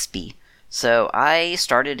Lispy. So I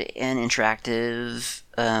started an interactive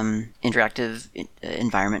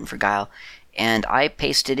environment for Guile, and I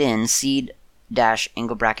pasted in seed dash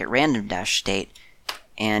angle bracket random dash state,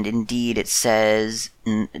 and indeed it says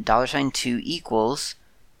 $2 equals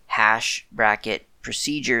hash bracket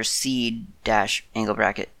procedure seed dash angle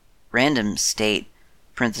bracket random state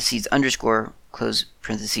parentheses underscore close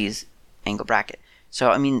parentheses angle bracket. So,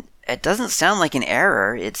 I mean, it doesn't sound like an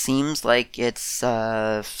error. It seems like it's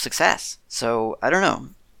success. So, I don't know.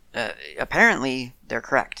 Apparently, they're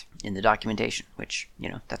correct in the documentation, which,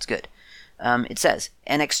 that's good. It says,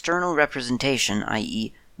 an external representation,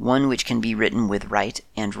 i.e., one which can be written with write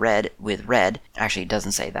and read with read. Actually, it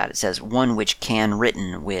doesn't say that. It says one which can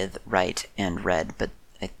written with write and read, but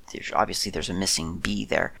obviously there's a missing B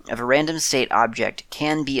there. Of a random state object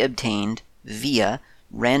can be obtained via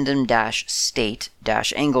random dash state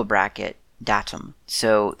dash angle bracket datum.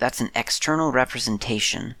 So that's an external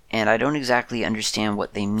representation, and I don't exactly understand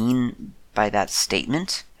what they mean by that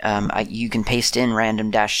statement. You can paste in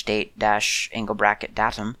random dash state dash angle bracket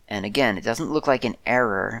datum, and again, it doesn't look like an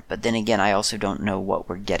error, but then again, I also don't know what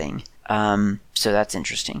we're getting. So that's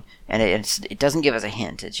interesting. And it doesn't give us a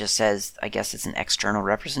hint. It just says, I guess it's an external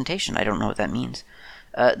representation. I don't know what that means.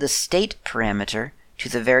 The state parameter to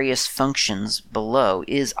the various functions below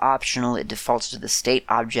is optional. It defaults to the state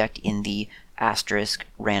object in the asterisk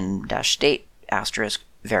random dash state asterisk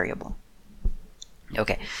variable.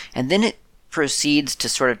 Okay, and then it proceeds to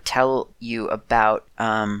sort of tell you about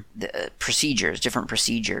the procedures, different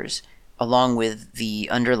procedures, along with the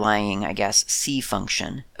underlying, I guess, C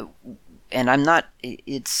function. And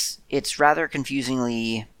it's rather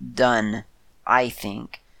confusingly done, I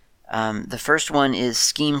think. The first one is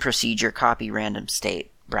scheme procedure copy random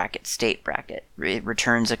state bracket. It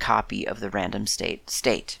returns a copy of the random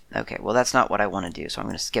state. Okay, well that's not what I want to do, so I'm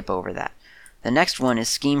going to skip over that. The next one is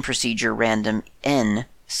scheme procedure random n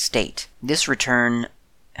state. This return,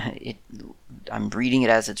 I'm reading it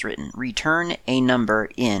as it's written, return a number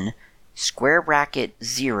in square bracket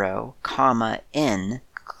 0, comma, n,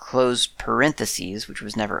 close parentheses, which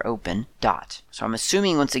was never open, dot. So I'm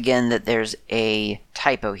assuming once again that there's a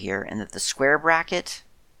typo here and that the square bracket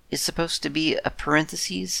is supposed to be a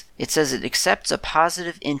parentheses. It says it accepts a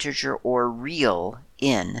positive integer or real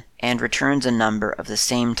in and returns a number of the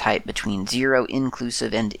same type between 0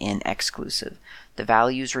 inclusive and n exclusive. The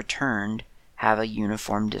values returned have a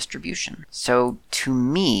uniform distribution. So to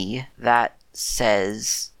me, that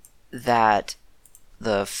says that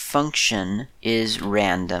the function is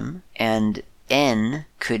random, and n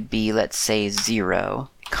could be, let's say, 0,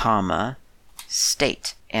 comma,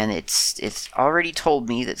 state. And it's already told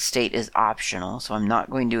me that state is optional, so I'm not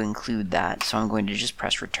going to include that, so I'm going to just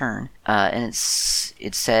press return. And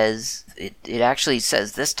it actually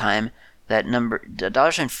says this time that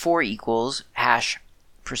 $4 equals hash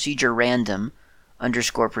procedure random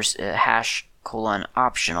underscore hash colon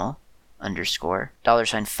optional underscore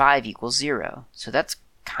 $5 equals 0. So that's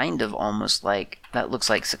kind of almost like, that looks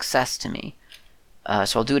like success to me.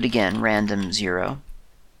 So I'll do it again, random 0.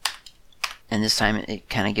 And this time it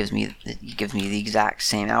kind of gives me the exact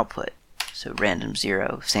same output. So random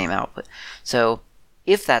 0, same output. So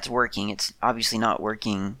if that's working, it's obviously not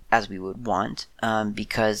working as we would want,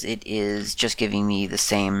 because it is just giving me the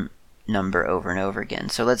same number over and over again.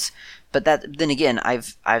 So then again,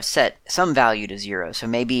 I've set some value to 0, so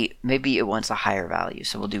maybe it wants a higher value.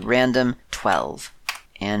 So we'll do random 12.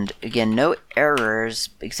 And again, no errors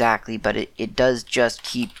exactly, but it does just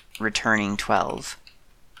keep returning 12.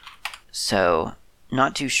 So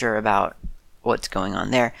not too sure about what's going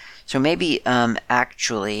on there. So maybe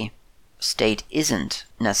actually state isn't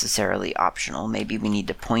necessarily optional. Maybe we need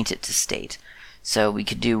to point it to state. So we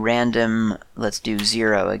could do random, let's do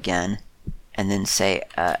 0 again, and then say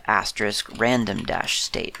asterisk random dash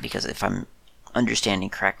state, because if I'm understanding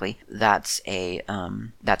correctly, that's a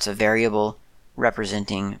variable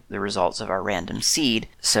representing the results of our random seed.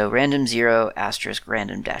 So random 0 asterisk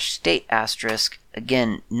random dash state asterisk.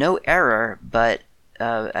 Again, no error, but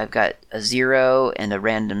I've got a 0 and a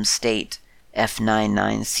random state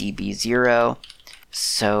F99CB0.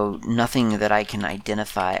 So nothing that I can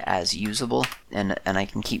identify as usable, and I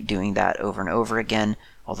can keep doing that over and over again,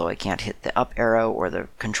 although I can't hit the up arrow or the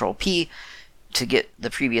control P to get the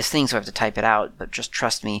previous thing, so I have to type it out. But just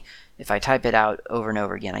trust me, if I type it out over and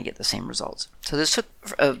over again, I get the same results. So this took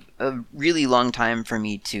a really long time for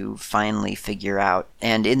me to finally figure out,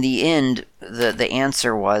 and in the end, the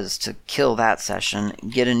answer was to kill that session,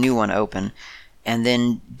 get a new one open, and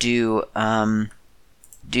then do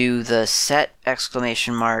the set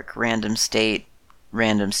exclamation mark random state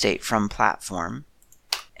from platform,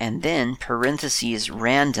 and then parentheses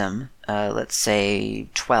random, let's say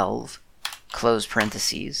 12, close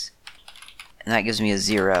parentheses, and that gives me a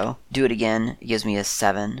 0. Do it again, it gives me a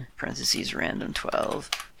 7, parentheses random 12,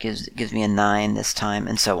 gives me a 9 this time,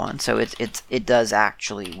 and so on. So it does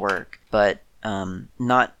actually work, but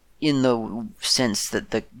not in the sense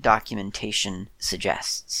that the documentation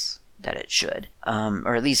suggests that it should,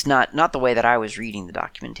 or at least not the way that I was reading the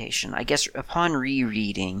documentation. I guess upon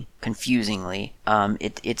rereading, confusingly,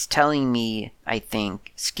 it's telling me, I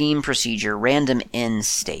think, scheme procedure random n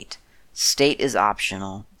state. State is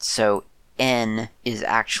optional, so n is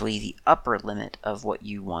actually the upper limit of what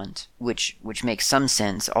you want, which makes some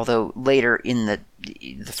sense, although later in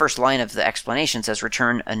the first line of the explanation says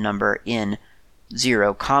return a number in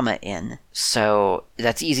 0, comma n. So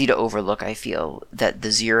that's easy to overlook, I feel, that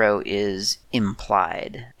the 0 is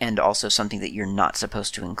implied and also something that you're not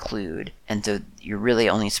supposed to include, and so you're really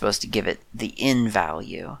only supposed to give it the n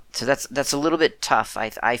value. So that's a little bit tough.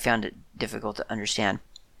 I found it difficult to understand.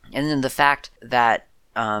 And then the fact that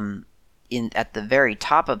at the very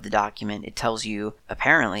top of the document it tells you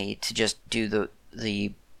apparently to just do the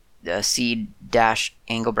seed dash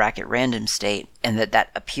angle bracket random state, and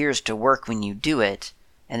that appears to work when you do it,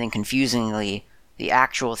 and then confusingly the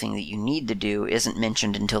actual thing that you need to do isn't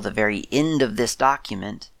mentioned until the very end of this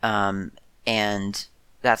document, and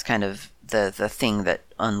that's kind of the thing that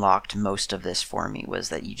unlocked most of this for me, was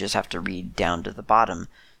that you just have to read down to the bottom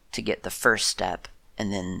to get the first step,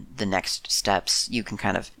 and then the next steps you can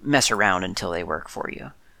kind of mess around until they work for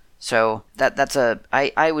you. So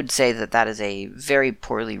I would say that is a very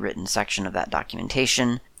poorly written section of that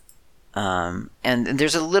documentation, and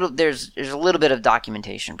there's a little bit of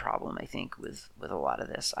documentation problem, I think, with a lot of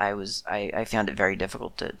this. I found it very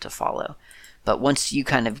difficult to follow, but once you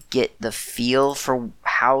kind of get the feel for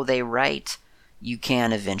how they write, you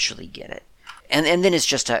can eventually get it. And then it's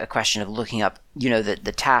just a question of looking up,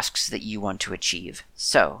 the tasks that you want to achieve.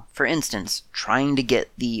 So, for instance, trying to get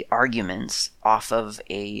the arguments off of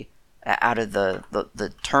a out of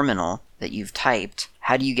the terminal that you've typed,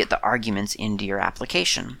 how do you get the arguments into your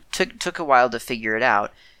application? Took a while to figure it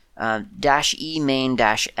out. -e main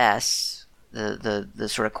 -s, the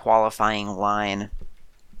sort of qualifying line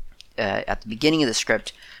at the beginning of the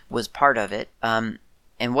script was part of it.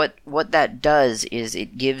 And what that does is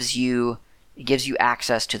it gives you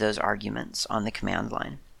access to those arguments on the command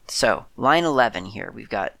line. So line 11 here,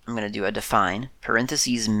 I'm going to do a define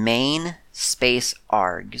parentheses main space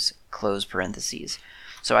args close parentheses.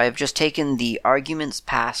 So I have just taken the arguments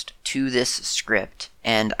passed to this script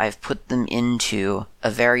and I've put them into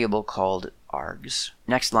a variable called args.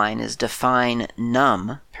 Next line is define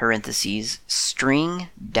num parentheses string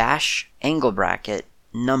dash angle bracket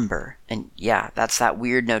number. And yeah, that's that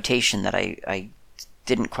weird notation that I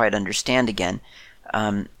didn't quite understand again.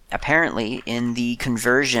 Apparently, in the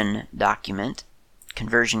conversion document,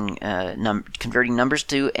 converting numbers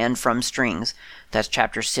to and from strings, that's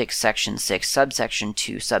chapter 6, section 6, subsection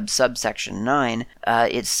 2, subsection 9,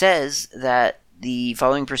 it says that the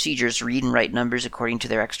following procedures read and write numbers according to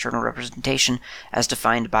their external representation as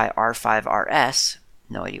defined by R5RS.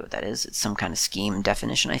 No idea what that is. It's some kind of scheme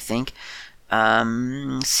definition, I think.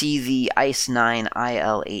 See the ICE9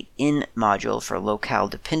 IL8in module for locale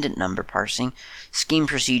dependent number parsing. Scheme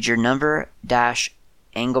procedure number dash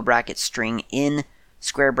angle bracket string in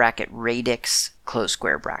square bracket radix close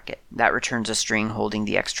square bracket. That returns a string holding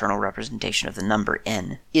the external representation of the number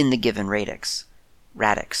n in the given radix.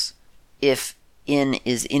 If n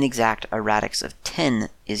is inexact, a radix of 10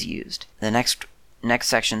 is used. The next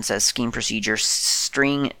section says scheme procedure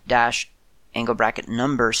string dash angle bracket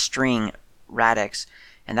number string radix,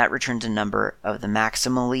 and that returns a number of the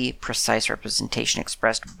maximally precise representation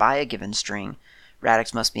expressed by a given string.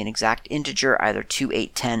 Radix must be an exact integer, either 2,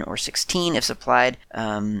 8, 10, or 16 if supplied.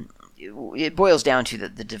 It boils down to the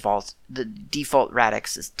default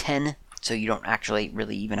radix is 10, so you don't actually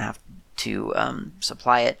really even have to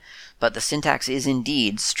supply it. But the syntax is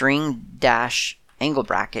indeed string dash angle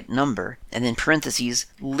bracket number, and then parentheses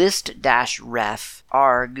list dash ref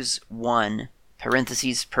args 1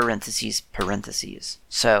 parentheses.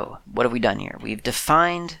 So what have we done here? We've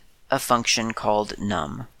defined a function called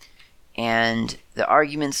num, and the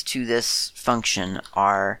arguments to this function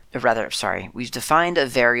we've defined a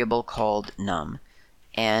variable called num,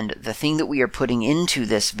 and the thing that we are putting into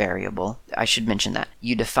this variable, I should mention that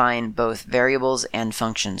you define both variables and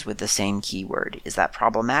functions with the same keyword. Is that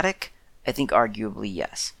problematic? I think arguably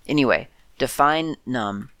yes. Anyway, define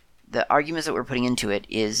num. The arguments that we're putting into it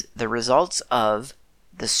is the results of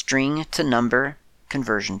the string to number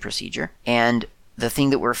conversion procedure, and the thing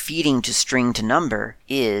that we're feeding to string to number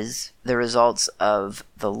is the results of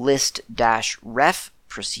the list-ref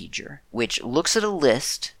procedure, which looks at a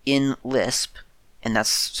list in Lisp, and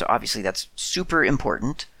that's super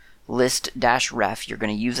important. List-ref, you're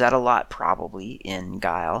going to use that a lot probably in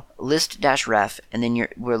Guile. List-ref, and then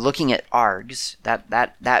we're looking at args,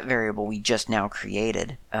 that variable we just now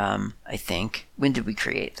created, I think. When did we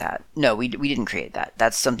create that? No, we didn't create that.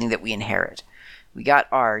 That's something that we inherit. We got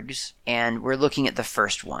args, and we're looking at the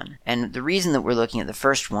first one. And the reason that we're looking at the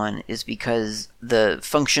first one is because the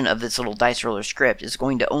function of this little dice roller script is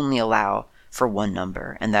going to only allow for one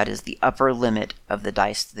number, and that is the upper limit of the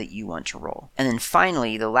dice that you want to roll. And then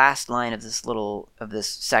finally, the last line of this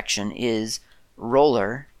section is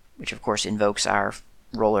roller, which of course invokes our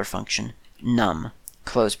roller function, num,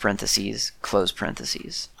 close parentheses, close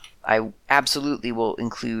parentheses. I absolutely will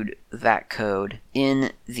include that code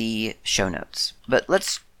in the show notes. But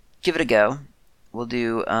let's give it a go. We'll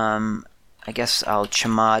do, I guess I'll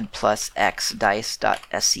chmod plus x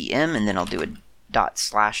dice.scm, and then I'll do a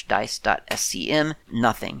 /dice.scm,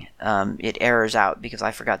 nothing. It errors out because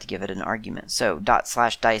I forgot to give it an argument. So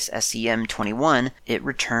 /dice.scm21, it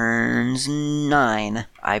returns 9.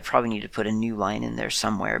 I probably need to put a new line in there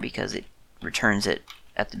somewhere because it returns it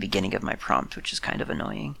at the beginning of my prompt, which is kind of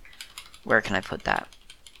annoying. Where can I put that?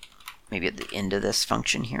 Maybe at the end of this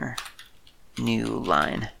function here. New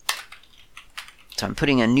line. So I'm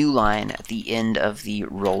putting a new line at the end of the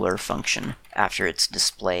roller function after it's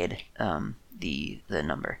displayed the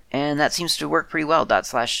number. And that seems to work pretty well.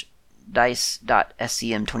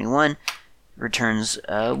 /dice.scm21 returns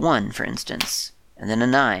 1, for instance, and then a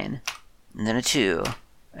 9, and then a 2,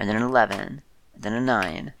 and then an 11, and then a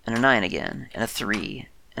 9, and a 9 again, and a 3,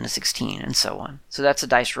 and a 16, and so on. So that's a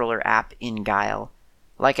dice roller app in Guile.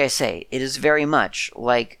 Like I say, it is very much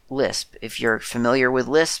like Lisp. If you're familiar with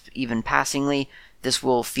Lisp, even passingly, this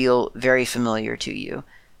will feel very familiar to you.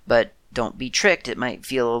 But don't be tricked. It might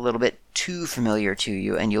feel a little bit too familiar to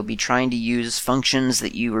you, and you'll be trying to use functions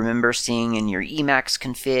that you remember seeing in your Emacs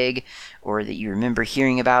config, or that you remember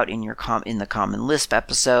hearing about in the Common Lisp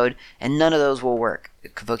episode, and none of those will work.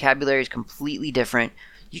 Vocabulary is completely different.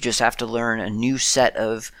 You just have to learn a new set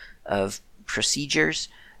of procedures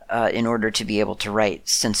in order to be able to write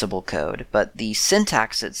sensible code. But the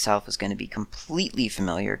syntax itself is going to be completely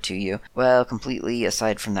familiar to you. Well, completely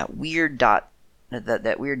aside from that weird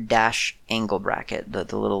that weird dash angle bracket, the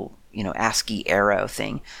little ASCII arrow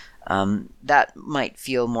thing. That might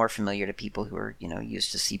feel more familiar to people who are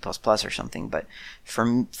used to C++ or something. But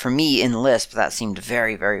for me in Lisp, that seemed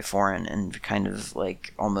very, very foreign and kind of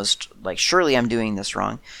like almost like surely I'm doing this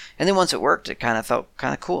wrong. And then once it worked, it kind of felt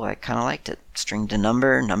kind of cool. I kind of liked it. String to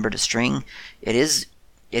number, number to string. It is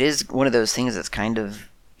one of those things that's kind of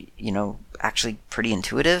actually pretty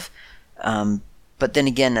intuitive. But then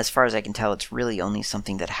again, as far as I can tell, it's really only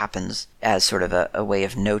something that happens as sort of a way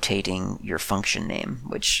of notating your function name,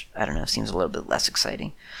 which, I don't know, seems a little bit less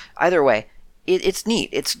exciting. Either way, it's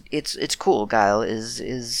neat. It's cool. Guile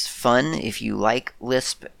is fun. If you like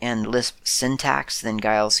Lisp and Lisp syntax, then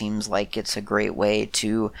Guile seems like it's a great way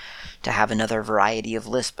to have another variety of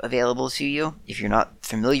Lisp available to you. If you're not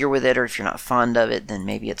familiar with it, or if you're not fond of it, then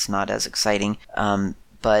maybe it's not as exciting.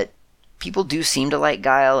 But people do seem to like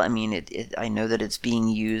Guile. I mean, I know that it's being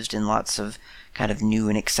used in lots of kind of new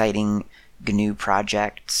and exciting GNU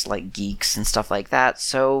projects like Geeks and stuff like that.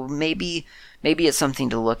 So maybe it's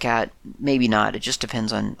something to look at. Maybe not. It just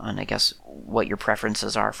depends on I guess what your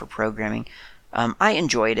preferences are for programming. I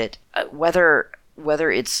enjoyed it. Whether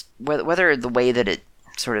the way that it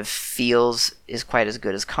sort of feels is quite as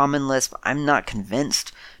good as Common Lisp, I'm not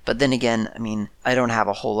convinced. But then again, I mean, I don't have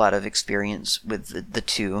a whole lot of experience with the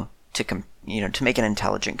two to make an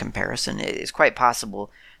intelligent comparison. It is quite possible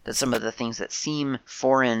that some of the things that seem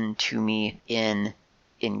foreign to me in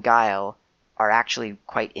Guile are actually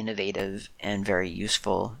quite innovative and very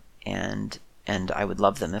useful, and I would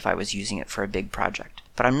love them if I was using it for a big project.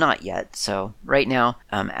 But I'm not yet. So right now,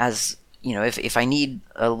 as if I need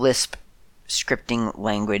a Lisp scripting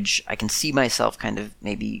language, I can see myself kind of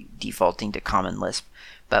maybe defaulting to Common Lisp.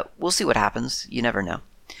 But we'll see what happens. You never know.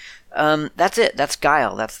 That's it. That's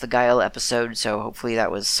Guile. That's the Guile episode. So hopefully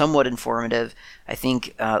that was somewhat informative. I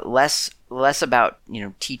think less about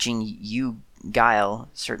teaching you Guile.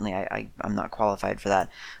 Certainly, I'm not qualified for that.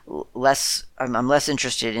 I'm less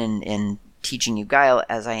interested in teaching you Guile,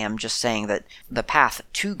 as I am just saying that the path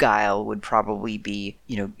to Guile would probably be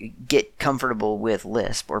get comfortable with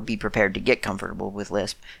Lisp, or be prepared to get comfortable with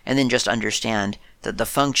Lisp, and then just understand that the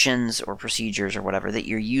functions or procedures or whatever that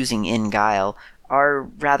you're using in Guile are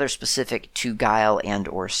rather specific to Guile and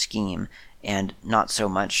or Scheme, and not so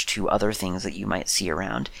much to other things that you might see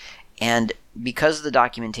around. And because the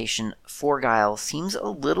documentation for Guile seems a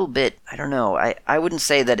little bit, I don't know, I wouldn't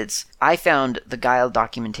say that I found the Guile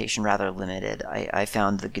documentation rather limited. I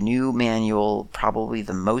found the GNU manual probably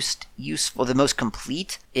the most useful, the most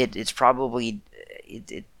complete. It's probably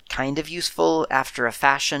kind of useful after a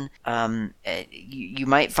fashion. You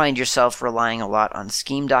might find yourself relying a lot on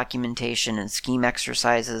Scheme documentation and Scheme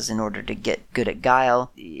exercises in order to get good at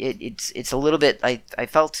Guile. It's a little bit. I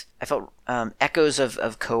felt echoes of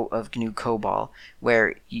GNU COBOL,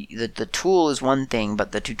 where the tool is one thing,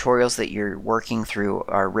 but the tutorials that you're working through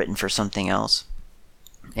are written for something else,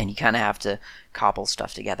 and you kind of have to cobble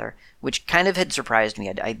stuff together, which kind of had surprised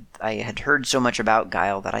me. I had heard so much about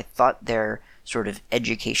Guile that I thought their sort of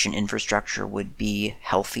education infrastructure would be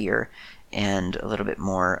healthier and a little bit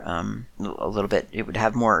more, it would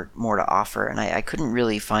have more to offer, and I couldn't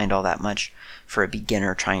really find all that much for a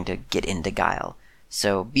beginner trying to get into Guile.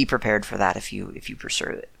 So be prepared for that if you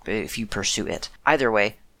pursue it. Either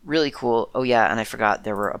way, really cool. Oh yeah, and I forgot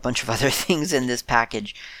there were a bunch of other things in this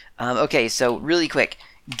package. Okay, so really quick,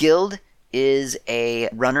 Guild is a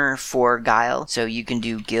runner for Guile, so you can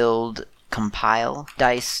do Guild compile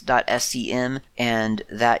dice.scm, and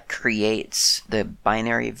that creates the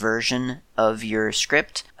binary version of your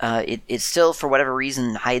script. It still, for whatever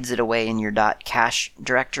reason, hides it away in your .cache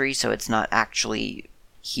directory, so it's not actually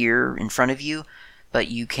here in front of you. But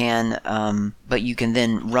you can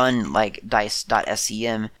then run like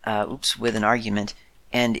dice.scm with an argument,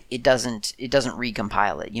 and it doesn't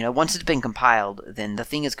recompile it. Once it's been compiled, then the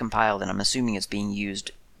thing is compiled, and I'm assuming it's being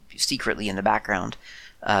used secretly in the background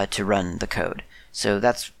to run the code. So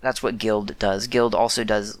that's what Guild does. Guild also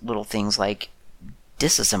does little things like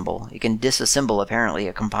disassemble. You can disassemble apparently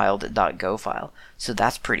a compiled .go file. So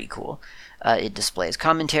that's pretty cool. It displays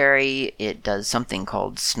commentary. It does something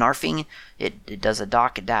called snarfing. It does a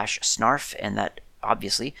doc-snarf, and that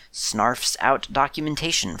obviously snarfs out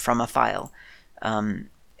documentation from a file.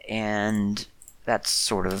 and that's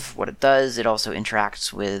sort of what it does. It also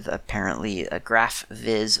interacts with apparently a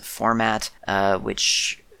GraphViz format,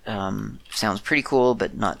 which sounds pretty cool,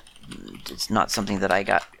 but it's not something that I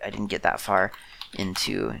didn't get that far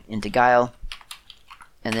into Guile.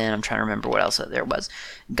 And then I'm trying to remember what else there was.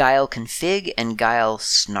 Guile config and Guile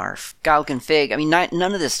snarf. Guile config, I mean,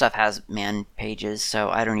 none of this stuff has man pages, so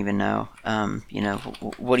I don't even know.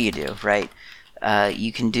 What do you do, right?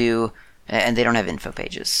 You can do, and they don't have info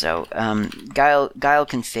pages. So Guile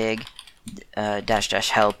config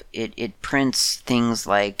 -- help. It prints things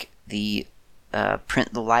like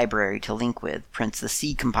print the library to link with, prints the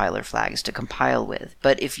C compiler flags to compile with.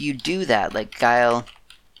 But if you do that, like Guile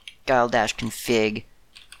 -config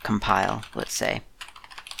compile, let's say,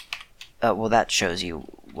 well, that shows you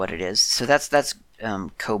what it is. So that's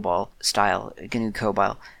COBOL style, GNU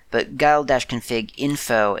COBOL. But Guile -config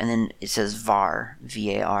info, and then it says var,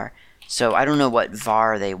 VAR. So I don't know what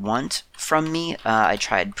var they want from me. I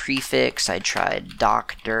tried prefix, I tried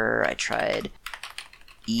doctor, I tried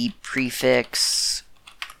prefix,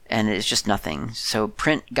 and it's just nothing. So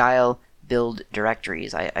print Guile build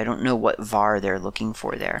directories. I don't know what var they're looking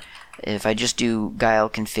for there. If I just do Guile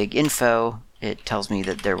config info, it tells me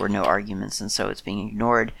that there were no arguments, and so it's being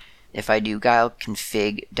ignored. If I do Guile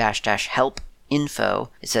config -- help info,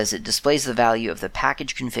 it says it displays the value of the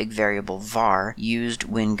package config variable var used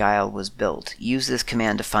when Guile was built. Use this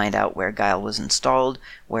command to find out where Guile was installed,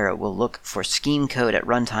 where it will look for scheme code at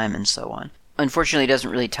runtime, and so on. Unfortunately, it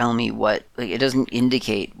doesn't really tell me it doesn't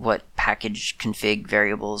indicate what package config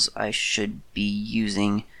variables I should be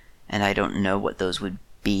using, and I don't know what those would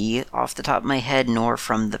be off the top of my head, nor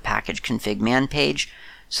from the package config man page.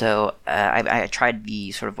 So I tried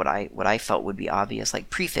the sort of what I felt would be obvious,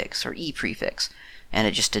 like prefix or prefix, and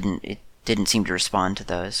it just didn't seem to respond to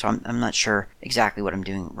those. So I'm not sure exactly what I'm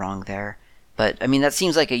doing wrong there. But I mean, that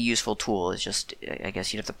seems like a useful tool. It's just, I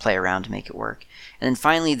guess you'd have to play around to make it work. And then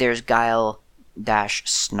finally, there's Guile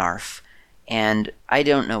 -snarf. And I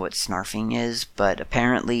don't know what snarfing is, but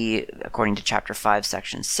apparently, according to Chapter 5,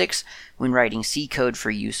 Section 6, when writing C code for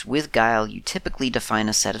use with Guile, you typically define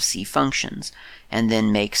a set of C functions, and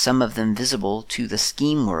then make some of them visible to the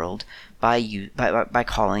scheme world by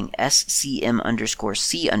calling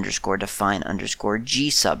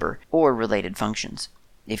scm_c_define_gsubber or related functions.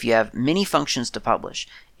 If you have many functions to publish,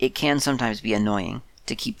 it can sometimes be annoying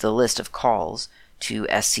to keep the list of calls to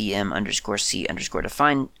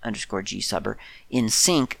scm_c_define_gsubber in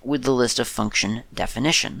sync with the list of function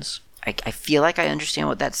definitions. I feel like I understand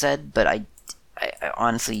what that said, but I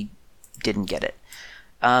honestly didn't get it.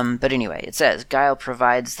 But anyway, it says, Guile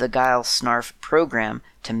provides the Guile snarf program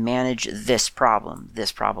to manage this problem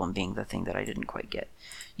being the thing that I didn't quite get.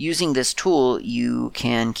 Using this tool, you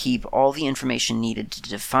can keep all the information needed to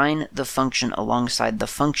define the function alongside the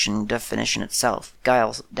function definition itself.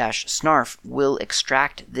 Guile-snarf will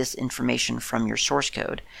extract this information from your source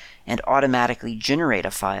code and automatically generate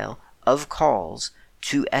a file of calls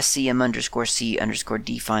to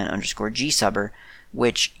scm_c_define_gsubber,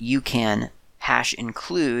 which you can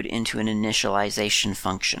 #include into an initialization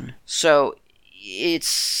function. So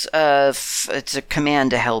it's a command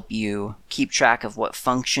to help you keep track of what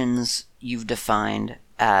functions you've defined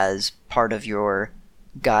as part of your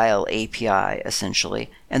Guile API, essentially,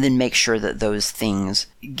 and then make sure that those things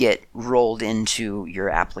get rolled into your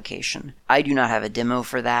application. I do not have a demo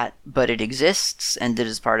for that, but it exists, and it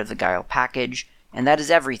is part of the Guile package, and that is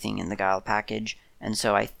everything in the Guile package, and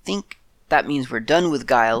so I think that means we're done with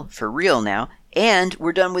Guile for real now, and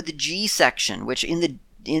we're done with the G section, which in the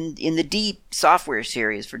D software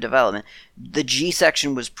series for development, the G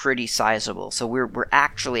section was pretty sizable. So we're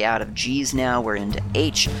actually out of G's now. We're into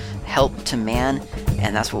H, help to man,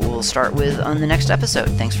 and that's what we'll start with on the next episode.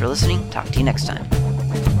 Thanks for listening. Talk to you next time.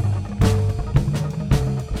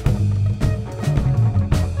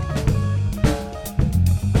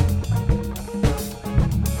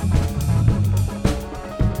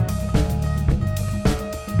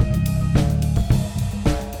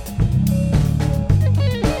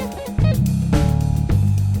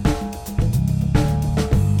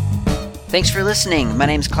 Thanks for listening. My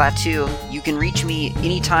name's Klaatu. You can reach me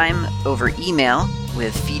anytime over email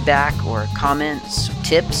with feedback or comments,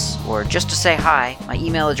 tips, or just to say hi. My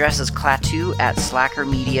email address is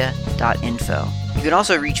klaatu@slackermedia.info. You can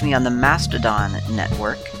also reach me on the Mastodon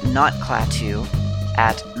network, not Klaatu,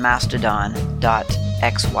 at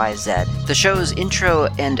mastodon.xyz. The show's intro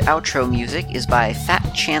and outro music is by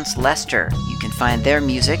Fat Chance Lester. You can find their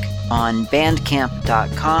music on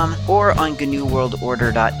bandcamp.com or on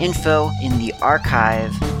GNUWorldOrder.info. In the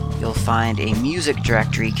archive, you'll find a music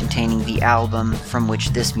directory containing the album from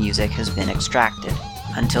which this music has been extracted.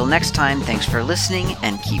 Until next time, thanks for listening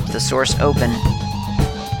and keep the source open.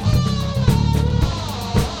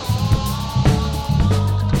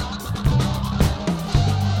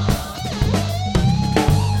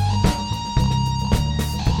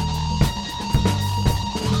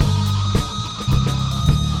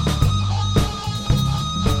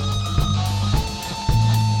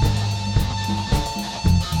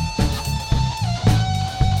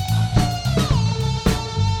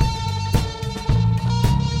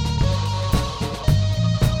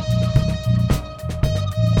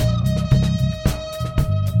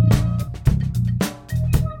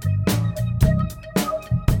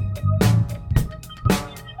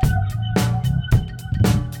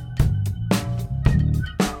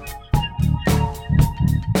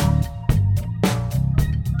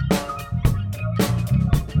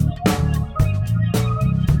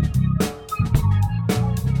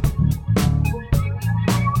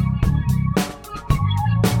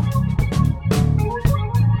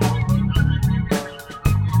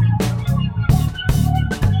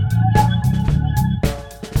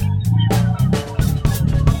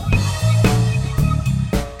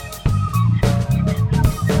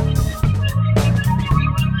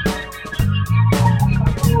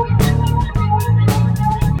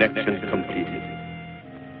 Connection completed.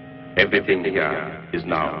 Everything here is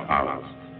now ours.